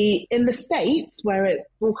can see in the States where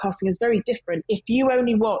broadcasting is very different, if you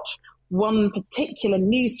only watch one particular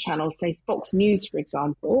news channel, say Fox News, for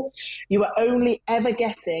example, you are only ever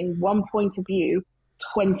getting one point of view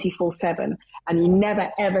 24/7, and you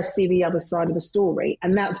never ever see the other side of the story.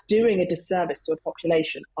 And that's doing a disservice to a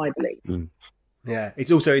population, I believe. Yeah,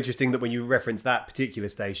 it's also interesting that when you reference that particular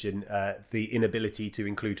station, the inability to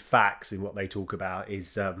include facts in what they talk about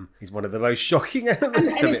is one of the most shocking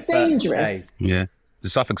elements and of it's dangerous. Hey. Yeah, the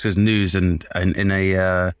suffix is news, and in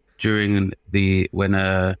a during the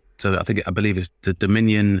So I believe it's the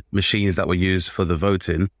Dominion machines that were used for the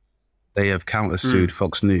voting. They have countersued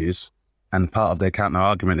Fox News, and part of their counter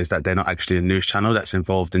argument is that they're not actually a news channel that's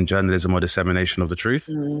involved in journalism or dissemination of the truth.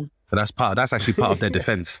 So that's actually part of their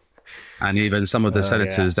defense. And even some of the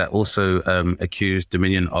senators that also accused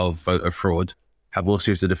Dominion of voter fraud have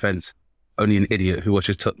also used the defense. Only an idiot who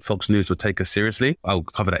watches Fox News would take us seriously. I'll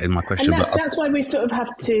cover that in my question. And that's why we sort of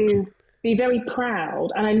have to be very proud.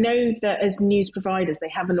 And I know that as news providers, they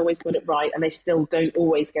haven't always got it right, and they still don't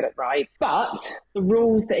always get it right. But the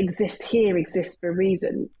rules that exist here exist for a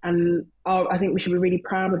reason. And I think we should be really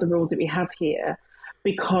proud of the rules that we have here,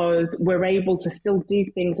 because we're able to still do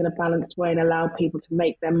things in a balanced way and allow people to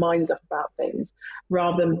make their minds up about things,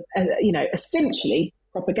 rather than, essentially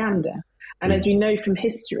propaganda. And as we know from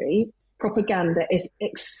history, propaganda is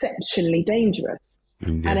exceptionally dangerous.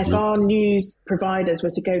 And if our news providers were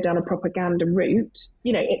to go down a propaganda route,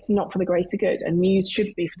 it's not for the greater good, and news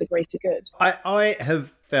should be for the greater good. I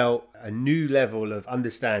have felt a new level of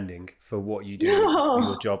understanding for what you do for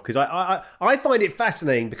your job, because I find it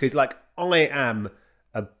fascinating, because I am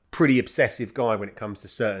a pretty obsessive guy when it comes to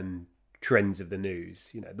certain trends of the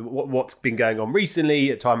news. What's been going on recently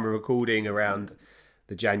at time of recording around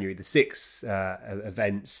the January the 6th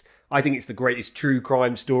events. I think it's the greatest true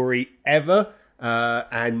crime story ever.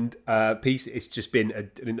 Piece, it's just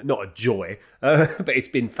been not a joy, but it's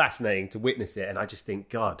been fascinating to witness it. And I just think,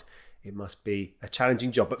 God, it must be a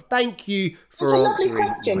challenging job. But thank you for answering.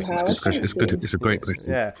 It's a lovely question, Howard. It's a great question.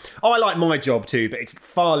 Yeah. I like my job too, but it's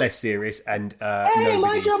far less serious. And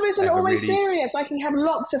my job isn't always serious. I can have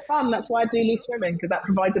lots of fun. That's why I do leave swimming, because that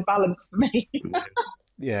provides a balance for me.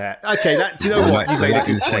 Yeah. Okay. Do you know what? You made it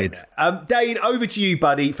in shade. Dane, over to you,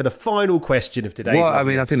 buddy, for the final question of today's. Well,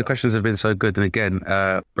 I think the questions have been so good, and again,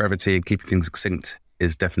 brevity and keeping things succinct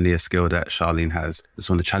is definitely a skill that Charlene has. Just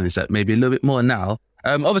want to challenge that maybe a little bit more now.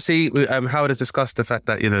 Obviously, Howard has discussed the fact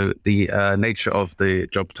that the nature of the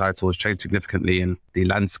job title has changed significantly, and the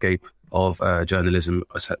landscape of journalism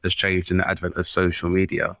has changed in the advent of social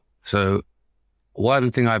media. So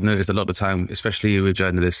one thing I've noticed a lot of the time, especially with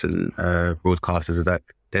journalists and broadcasters, is that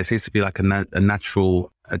there seems to be like a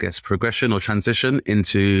natural, progression or transition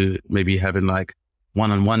into maybe having like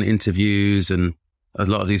one-on-one interviews, and a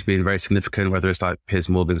lot of these being very significant, whether it's like Piers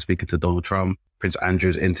Morgan speaking to Donald Trump, Prince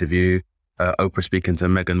Andrew's interview, Oprah speaking to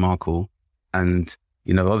Meghan Markle. And,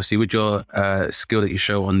 obviously with your skill that you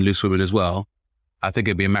show on Loose Women as well, I think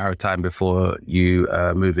it'd be a matter of time before you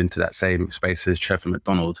move into that same space as Trevor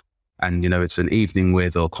McDonald. And, it's an evening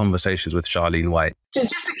with or conversations with Charlene White. Just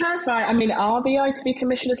to clarify, are the ITV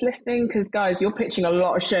commissioners listening? Because, guys, you're pitching a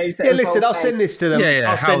lot of shows. I'll send this to them. Yeah.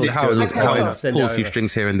 I'll send it to them. Pull a few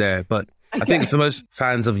strings here and there. But I think for most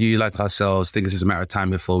fans of you like ourselves, I think it's just a matter of time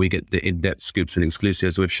before we get the in-depth scoops and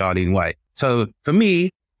exclusives with Charlene White. So for me,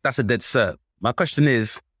 that's a dead cert. My question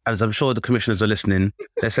is, as I'm sure the commissioners are listening,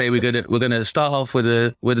 they say we're gonna start off with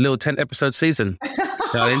a little 10-episode season.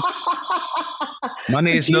 Charlene?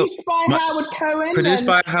 Produced by Howard Cohen. Produced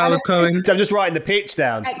by Howard Cohen. I'm just writing the pitch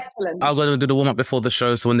down. Excellent. I'll go do the warm-up before the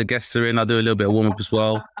show, so when the guests are in, I'll do a little bit of warm-up as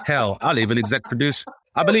well. Hell, I'll even exec produce.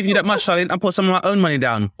 I believe in you that much, Charlene. I'll put some of my own money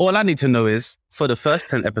down. All I need to know is, for the first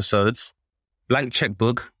 10 episodes, blank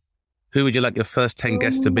checkbook, who would you like your first 10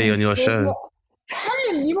 guests to be on your show? Tell you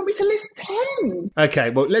 10? You want me to list 10? Okay,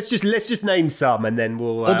 well, let's just name some, and then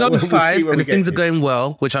we'll go with 5, see where and if things are going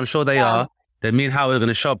well, which I'm sure they are, then me and Howard are going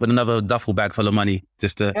to shop with another duffel bag full of money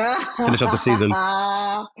just to finish off the season.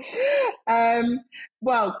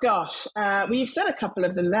 Well, gosh, you've said a couple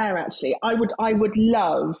of them there. Actually, I would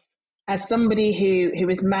love, as somebody who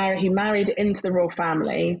is married, who married into the royal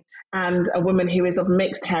family, and a woman who is of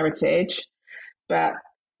mixed heritage, but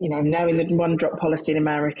knowing the one-drop policy in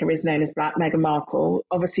America is known as Black, Meghan Markle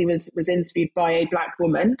obviously was interviewed by a Black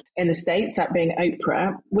woman in the States, that being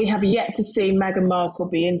Oprah. We have yet to see Meghan Markle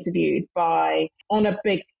be interviewed on a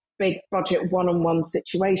big budget one-on-one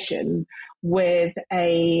situation with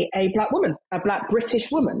a Black woman, a Black British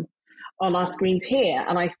woman on our screens here.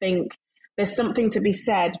 And I think there's something to be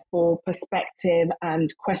said for perspective and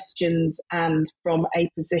questions, and from a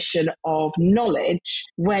position of knowledge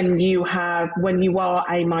when you are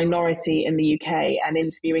a minority in the UK and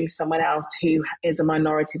interviewing someone else who is a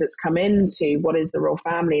minority that's come into what is the royal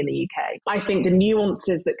family in the UK. I think the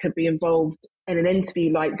nuances that could be involved in an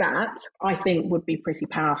interview like that, I think would be pretty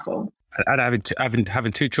powerful. And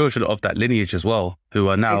having 2 children of that lineage as well, who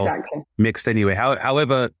are now mixed anyway.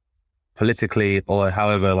 However, politically, or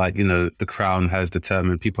however, the crown has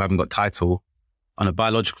determined people haven't got title on a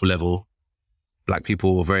biological level. Black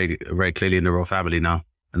people are very, very clearly in the royal family now,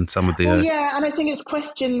 and some of the and I think it's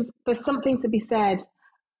questions. There's something to be said.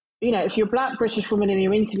 If you're a Black British woman and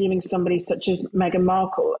you're interviewing somebody such as Meghan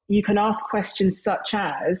Markle, you can ask questions such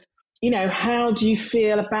as, how do you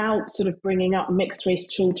feel about sort of bringing up mixed race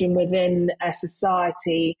children within a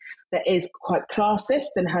society that is quite classist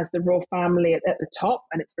and has the royal family at the top,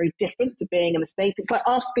 and it's very different to being in the States? It's like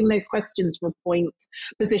asking those questions from a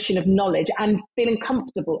position of knowledge and feeling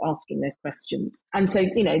comfortable asking those questions. And so,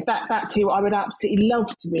 that's who I would absolutely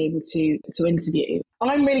love to be able to interview.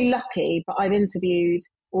 I'm really lucky, but I've interviewed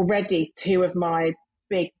already 2 of my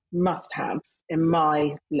big must-haves in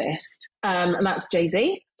my list, and that's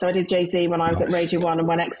Jay-Z. So I did Jay-Z when I was at Radio 1 and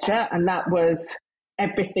 1 Extra, and that was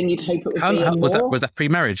everything you'd hope it would be. How was that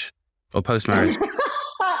pre-marriage or post-marriage?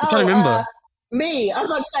 I'm trying to remember. Me, I was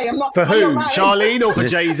about to say, I'm not. For who, Charlene, or for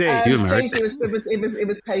Jay-Z? You were married. Jay-Z it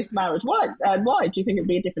was post-marriage. Why? Why do you think it'd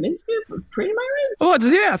be a different interview if it was pre-marriage? Well,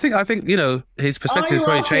 yeah, I think his perspective has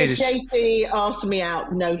probably changed. Jay-Z asked me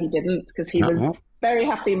out. No, he didn't, because he was very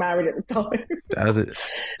happily married at the time. That was it.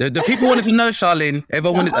 The people wanted to know, Charlene.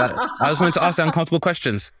 Everyone wanted. I just wanted to ask uncomfortable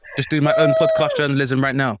questions. Just do my own podcast journalism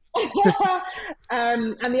right now.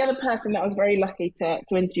 And the other person that I was very lucky to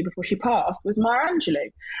interview before she passed was Maya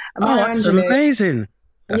Angelou. That's amazing.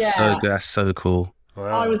 That's so cool. Wow.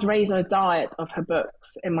 I was raised on a diet of her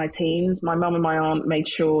books in my teens. My mum and my aunt made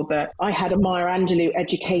sure that I had a Maya Angelou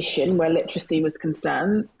education where literacy was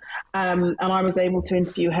concerned. And I was able to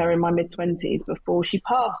interview her in my mid-20s before she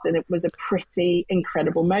passed. And it was a pretty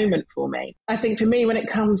incredible moment for me. I think for me, when it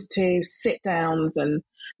comes to sit-downs and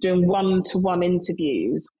doing one-to-one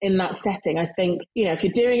interviews in that setting, I think, if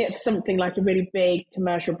you're doing it for something like a really big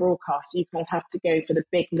commercial broadcast, you kind of have to go for the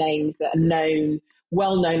big names that are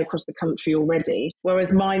well known across the country already.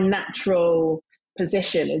 Whereas my natural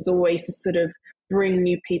position is always to sort of bring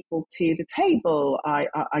new people to the table, I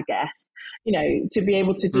guess, to be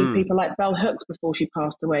able to do people like Bell Hooks before she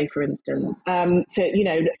passed away, for instance,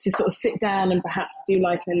 to sort of sit down and perhaps do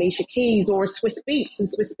like an Alicia Keys or a Swiss Beats. And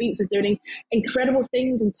Swiss Beats is doing incredible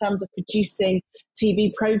things in terms of producing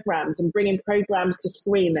TV programs and bringing programs to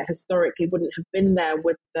screen that historically wouldn't have been there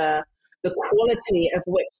with the quality of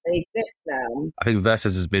which they exist now. I think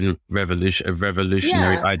Versus has been a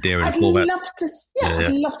revolutionary idea and format.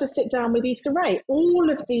 I'd love to sit down with Issa Rae.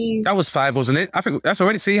 All of these. That was 5, wasn't it? I think that's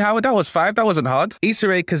already. See, Howard, that was 5. That wasn't hard. Issa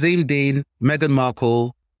Rae, Kazim Dean, Meghan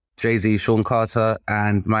Markle, Jay-Z, Sean Carter,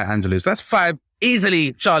 and Maya Angelou. So that's 5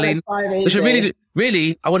 easily, Charlene. That's 5 easy. We should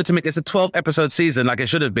really, I wanted to make this a 12-episode season like it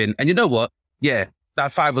should have been. And you know what? Yeah,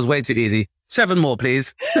 that 5 was way too easy. 7 more,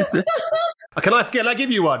 please. Can I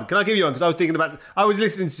give you one? Because I was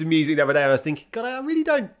listening to some music the other day and I was thinking, God, I really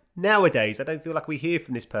don't, nowadays, I don't feel like we hear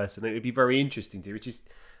from this person. It would be very interesting to,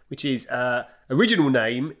 which is original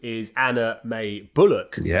name is Anna Mae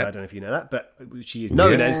Bullock. Yeah. I don't know if you know that, but she is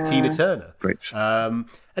known as Tina Turner. Rich. And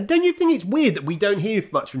don't you think it's weird that we don't hear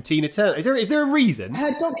much from Tina Turner? Is there a reason?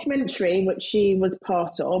 Her documentary, which she was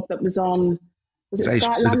part of, that was on... Was it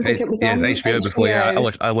Sky Atlantic? It was on HBO before. Yeah,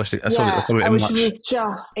 I watched it. I saw it in March. She was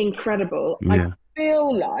just incredible. Yeah. I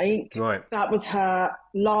feel like that was her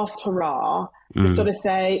last hurrah to sort of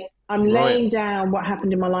say, I'm laying down what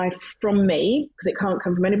happened in my life from me, because it can't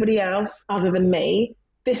come from anybody else other than me.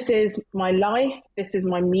 This is my life. This is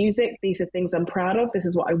my music. These are things I'm proud of. This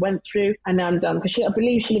is what I went through. And now I'm done. Because I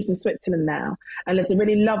believe she lives in Switzerland now and lives a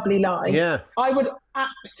really lovely life. Yeah. I would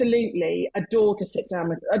absolutely adore to sit down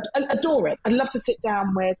with, adore it. I'd love to sit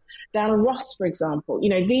down with Diana Ross, for example. You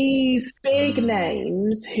know, these big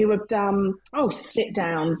names who have done, sit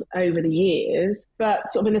downs over the years, but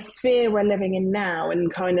sort of in the sphere we're living in now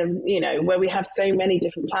and kind of, you know, where we have so many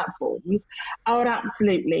different platforms, I would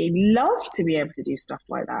absolutely love to be able to do stuff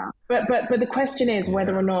like that. But the question is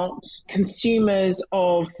whether or not consumers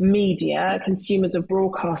of media, consumers of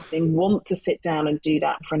broadcasting want to sit down and do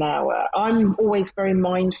that for an hour. I'm always very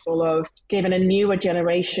mindful of giving a newer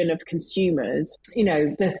generation of consumers, you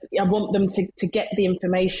know, I want them to get the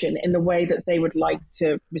information in the way that they would like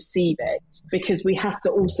to receive it, because we have to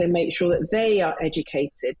also make sure that they are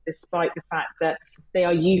educated, despite the fact that they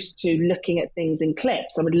are used to looking at things in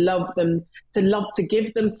clips. I would love to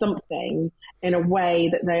give them something in a way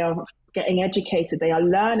that they are getting educated, they are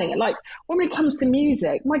learning. Like when it comes to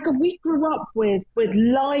music, my God, we grew up with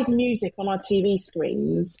live music on our TV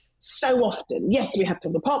screens so often. Yes, we had Top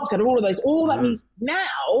of the Pops and all of those, all that music.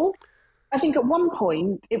 Now, I think at one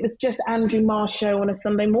point it was just Andrew Marr's show on a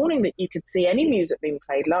Sunday morning that you could see any music being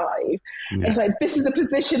played live. Yeah. It's like, this is the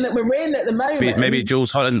position that we're in at the moment. Maybe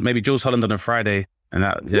Jules Holland on a Friday. And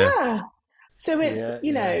that, yeah. So it's,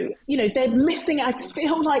 you know, they're missing, I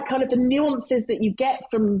feel like, kind of the nuances that you get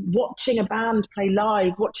from watching a band play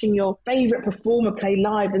live, watching your favourite performer play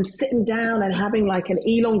live and sitting down and having like an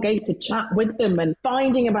elongated chat with them and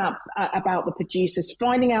finding about the producers,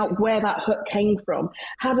 finding out where that hook came from.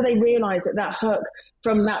 How do they realise that hook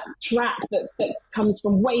from that track that comes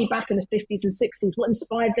from way back in the 50s and 60s, what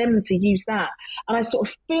inspired them to use that? And I sort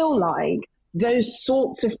of feel like those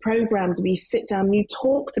sorts of programs where you sit down and you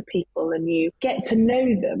talk to people and you get to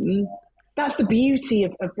know them, that's the beauty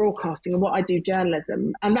of broadcasting and what I do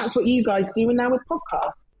journalism. And that's what you guys do now with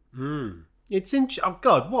podcasts. It's interesting. Oh,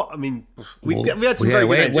 God, what? I mean, we had some very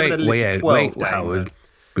good names. Wait, Howard.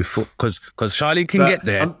 Before, because Charlie can get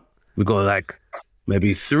there. We've got like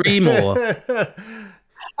maybe 3 more. Adele.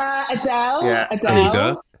 Yeah. Adele. There you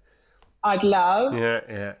go. I'd love.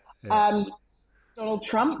 Yeah. Donald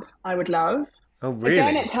Trump, I would love. Oh, really?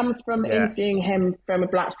 Again, it comes from interviewing him from a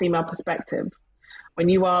black female perspective. When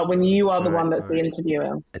you are the one that's the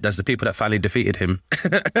interviewer. That's the people that finally defeated him.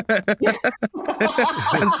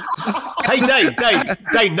 Hey,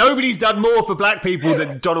 Dave, nobody's done more for black people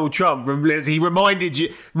than Donald Trump. He reminded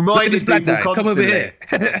people constantly. Come over here.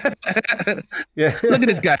 Yeah. Look at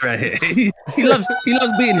this guy right here. He loves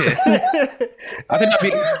being here. I think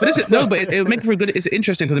it makes for a good. It's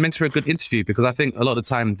interesting because it makes for a good interview, because I think a lot of the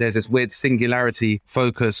time there's this weird singularity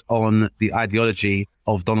focus on the ideology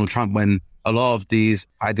of Donald Trump, when a lot of these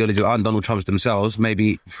ideologies aren't Donald Trump's themselves.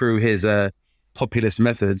 Maybe through his populist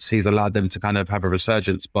methods, he's allowed them to kind of have a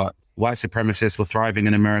resurgence. But white supremacists were thriving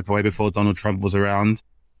in America way before Donald Trump was around.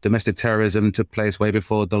 Domestic terrorism took place way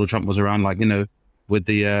before Donald Trump was around. Like, you know, with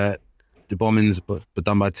the bombings, but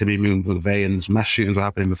done by Timmy McVeigh, and mass shootings were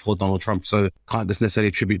happening before Donald Trump. So can't just necessarily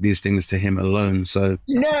attribute these things to him alone. So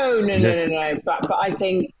no. But I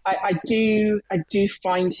think I do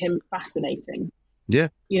find him fascinating. Yeah.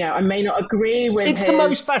 You know, I may not agree with It's the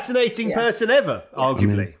most fascinating person ever,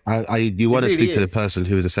 arguably. I mean, you want to speak to the person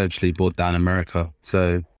who has essentially brought down America.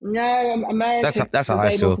 So no, America that's how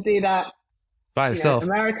I feel. To do that by itself.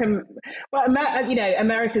 America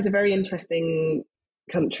is a very interesting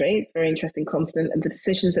country. It's a very interesting continent, and the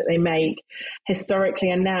decisions that they make historically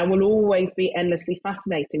and now will always be endlessly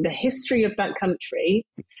fascinating. The history of that country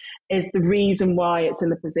is the reason why it's in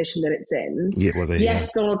the position that it's in. Yeah,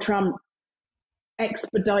 Donald Trump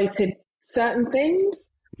expedited certain things,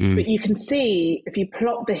 but you can see, if you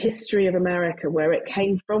plot the history of America, where it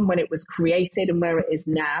came from when it was created and where it is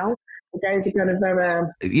now, it goes a kind of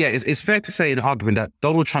it's fair to say in argument that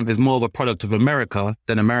Donald Trump is more of a product of America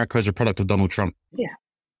than America is a product of Donald Trump.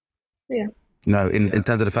 No, in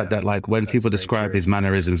terms of the fact that, like, when people describe his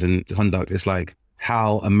mannerisms and conduct, it's like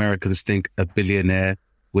how Americans think a billionaire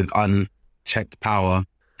with unchecked power,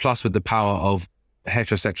 plus with the power of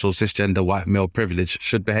heterosexual cisgender white male privilege,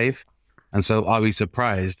 should behave. And so are we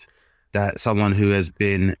surprised that someone who has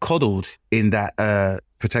been coddled in that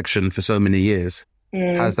protection for so many years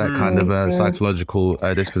has that kind of psychological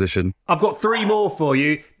disposition? I've got 3 more for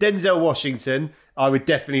you. Denzel Washington, I would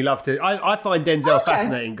definitely love to. I find Denzel a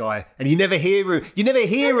fascinating guy, and you never hear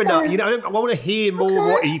enough. You know, I want to hear more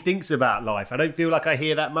what he thinks about life. I don't feel like I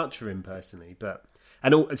hear that much from him personally,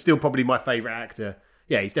 and still probably my favourite actor.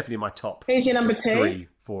 Yeah, he's definitely my top. Who's your number 2? 3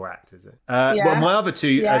 4 actors. Well, my other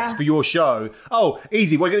 2 for your show. Oh,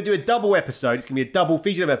 easy. We're going to do a double episode. It's going to be a double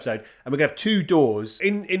feature episode. And we're going to have 2 doors.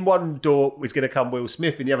 In one door is going to come Will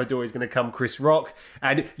Smith. In the other door is going to come Chris Rock.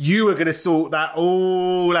 And you are going to sort that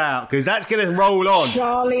all out because that's going to roll on.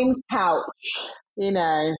 Charlene's couch.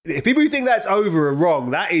 People who think that's over are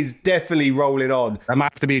wrong. That is definitely rolling on. There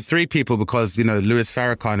might have to be 3 people because, Louis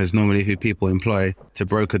Farrakhan is normally who people employ to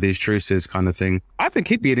broker these truces kind of thing. I think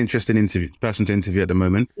he'd be an interesting person to interview at the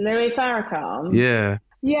moment. Louis Farrakhan? Yeah.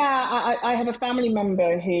 Yeah, I have a family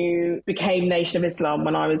member who became Nation of Islam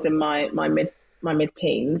when I was in my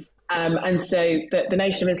mid-teens. And so the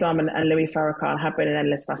Nation of Islam and Louis Farrakhan have been an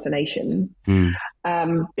endless fascination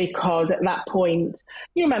because at that point,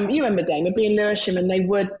 you remember Dame, would be in Lewisham and they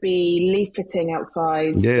would be leafleting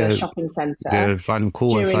outside the shopping centre. Yeah, find them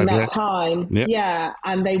cool during inside that time. Yep. Yeah,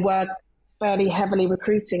 and they were fairly heavily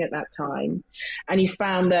recruiting at that time. And you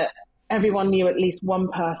found that everyone knew at least one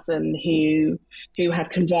person who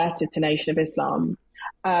had converted to Nation of Islam.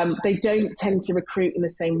 They don't tend to recruit in the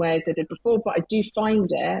same way as they did before, but I do find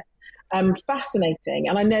it fascinating.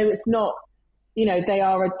 And I know it's not, they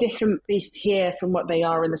are a different beast here from what they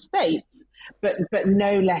are in the States, but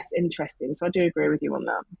no less interesting. So I do agree with you on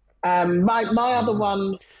that. My other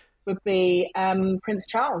one would be Prince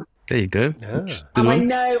Charles. There you go. Yeah. And I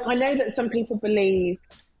know that some people believe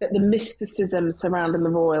that the mysticism surrounding the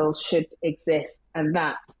royals should exist and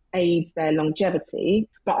that aids their longevity.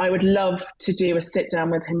 But I would love to do a sit down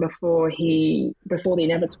with him before the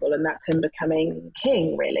inevitable, and that's him becoming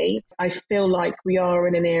king, really. I feel like we are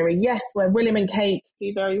in an era, yes, where William and Kate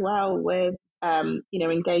do very well with,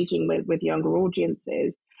 engaging with younger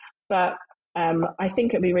audiences. But I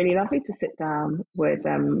think it'd be really lovely to sit down with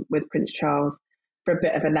Prince Charles for a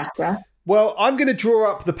bit of a natter. Well, I'm going to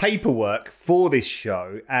draw up the paperwork for this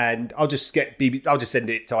show, and I'll just send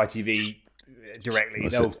it to ITV directly.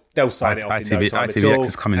 They'll sign it off in no time at all.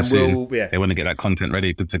 Is coming soon. They want to get that content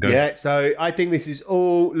ready to go. Yeah, so I think this is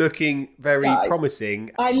all looking very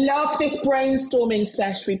promising. I love this brainstorming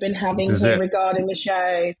sesh we've been having here regarding the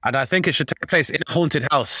show. And I think it should take place in a haunted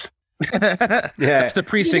house. It's the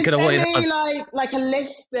precinct of the haunted house. Like a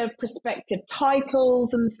list of prospective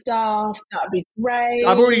titles and stuff. That would be great.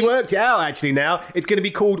 I've already worked it out, actually, now. It's going to be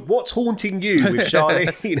called What's Haunting You with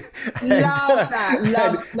Charlene. Love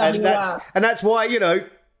that. And that's why,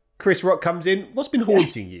 Chris Rock comes in. What's been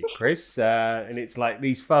haunting you, Chris? And it's like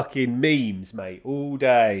these fucking memes, mate, all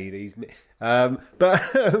day. But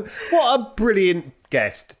what a brilliant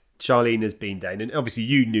guest Charlene has been, Dane, and obviously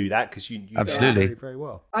you knew that because you absolutely very, very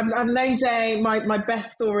well. I've known Dane. My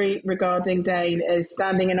best story regarding Dane is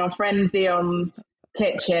standing in our friend Dion's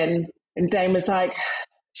kitchen, and Dane was like,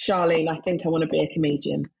 "Charlene, I think I want to be a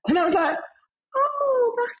comedian," and I was like,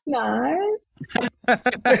 "Oh, that's nice."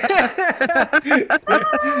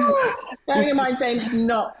 Bearing in mind, Dane had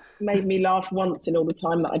not made me laugh once in all the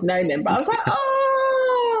time that I'd known him, but I was like,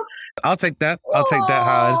 "Oh." I'll take that.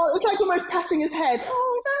 Howard. It's like almost patting his head.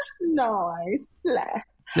 Oh, that's nice. Bless.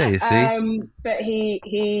 Yeah, you see. But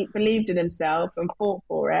he believed in himself and fought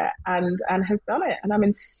for it and has done it. And I'm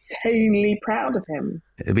insanely proud of him.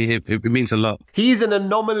 It means a lot. He's an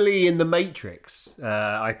anomaly in the Matrix,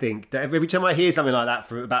 I think. Every time I hear something like that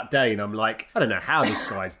about Dane, I'm like, I don't know how this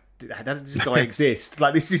does this guy exist?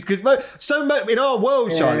 Like, this is because in our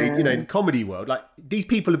world, Charlie, in comedy world, like these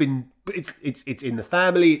people have been. It's in the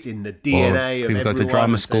family. It's in the DNA of everyone. People go to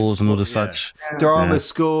drama schools and all the such. Drama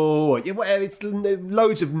school, whatever. It's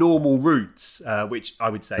loads of normal roots, which I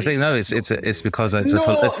would say. I say no. It's because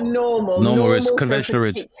it's normal. It's conventional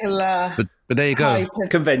roots. But there you go.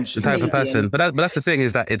 Conventional type of person. But that's the thing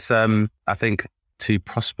is that it's I think. To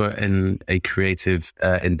prosper in a creative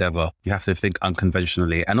endeavor, you have to think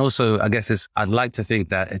unconventionally. And also, I guess I'd like to think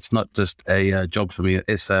that it's not just a job for me.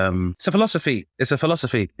 It's a philosophy. It's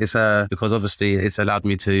because obviously it's allowed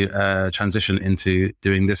me to transition into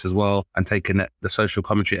doing this as well and taking the social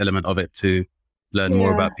commentary element of it to learn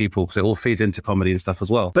more about people, because it all feeds into comedy and stuff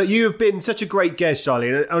as well. But you have been such a great guest, Charlie,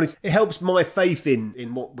 and honestly, it helps my faith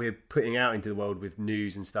in what we're putting out into the world with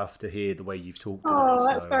news and stuff to hear the way you've talked today. Oh,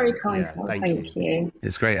 that's very kind. Thank you.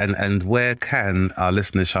 It's great. And where can our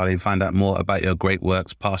listeners, Charlie, find out more about your great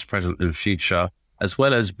works, past, present and future, as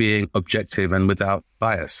well as being objective and without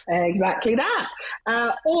bias? Exactly that.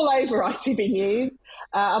 All over ITV News.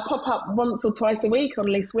 I'll pop up once or twice a week on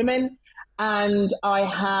Loose Women. And I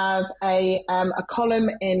have a column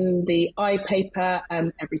in the iPaper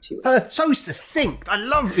every 2 weeks. So succinct. I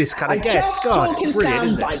love this kind of guest. Just talking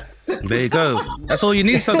sound bites. There you go. That's all you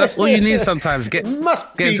need. So that's all you need sometimes. Get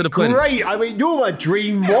into the point. Great. I mean, you're my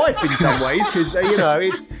dream wife in some ways because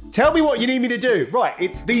it's tell me what you need me to do. Right.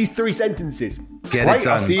 It's these 3 sentences. Get it done.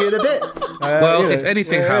 I'll see you in a bit. If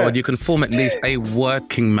anything, Howard, you can form at least a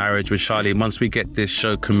working marriage with Charlene once we get this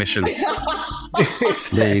show commissioned.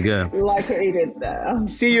 There you go. Like what you did there.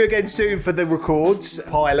 See you again soon for the records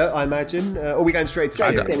pilot, I imagine. Or are we going straight to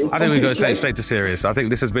serious? I think we're going straight to serious. I think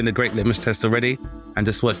this has been a great litmus test already. And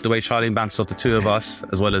just the way Charlene bounces off the two of us,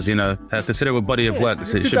 as well as, her considerable body of work, it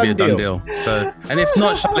should be a done deal. So, and if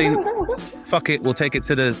not, Charlene, fuck it, we'll take it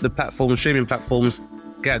to the platforms, streaming platforms,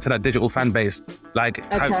 get it to that digital fan base. Like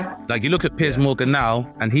you look at Piers Morgan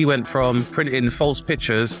now, and he went from printing false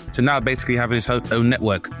pictures to now basically having his own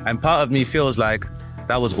network. And part of me feels like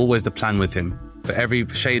that was always the plan with him. For every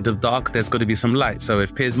shade of dark, there's got to be some light. So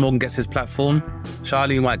if Piers Morgan gets his platform,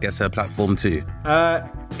 Charlene White gets her platform too.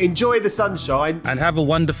 Enjoy the sunshine. And have a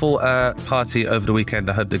wonderful party over the weekend.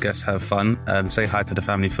 I hope the guests have fun. Say hi to the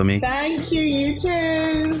family for me. Thank you, you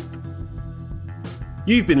too.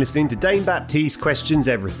 You've been listening to Dane Baptiste Questions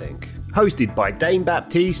Everything, hosted by Dane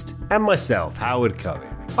Baptiste and myself, Howard Cohen.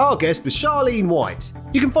 Our guest was Charlene White.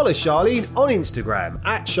 You can follow Charlene on Instagram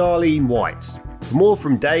at Charlene White. For more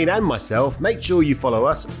from Dane and myself, make sure you follow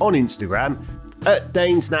us on Instagram at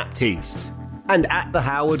Dane Snaptiste and at The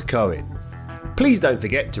Howard Cohen. Please don't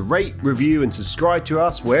forget to rate, review and subscribe to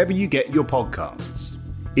us wherever you get your podcasts.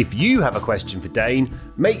 If you have a question for Dane,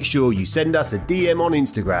 make sure you send us a DM on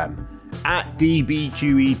Instagram at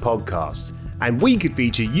DBQE Podcast, and we could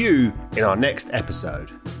feature you in our next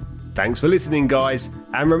episode. Thanks for listening, guys,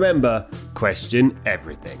 and remember, question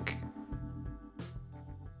everything.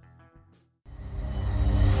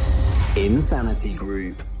 Insanity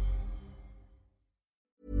Group.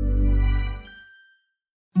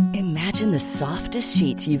 Imagine the softest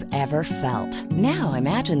sheets you've ever felt. Now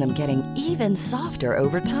imagine them getting even softer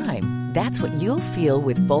over time. That's what you'll feel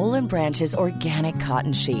with Boll & Branch's organic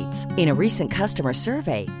cotton sheets. In a recent customer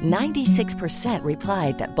survey, 96%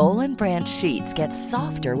 replied that Boll & Branch sheets get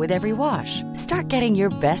softer with every wash. Start getting your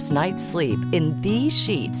best night's sleep in these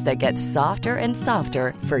sheets that get softer and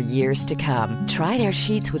softer for years to come. Try their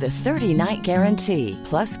sheets with a 30-night guarantee.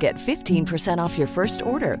 Plus, get 15% off your first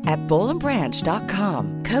order at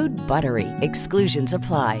bollandbranch.com. Code BUTTERY. Exclusions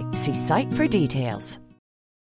apply. See site for details.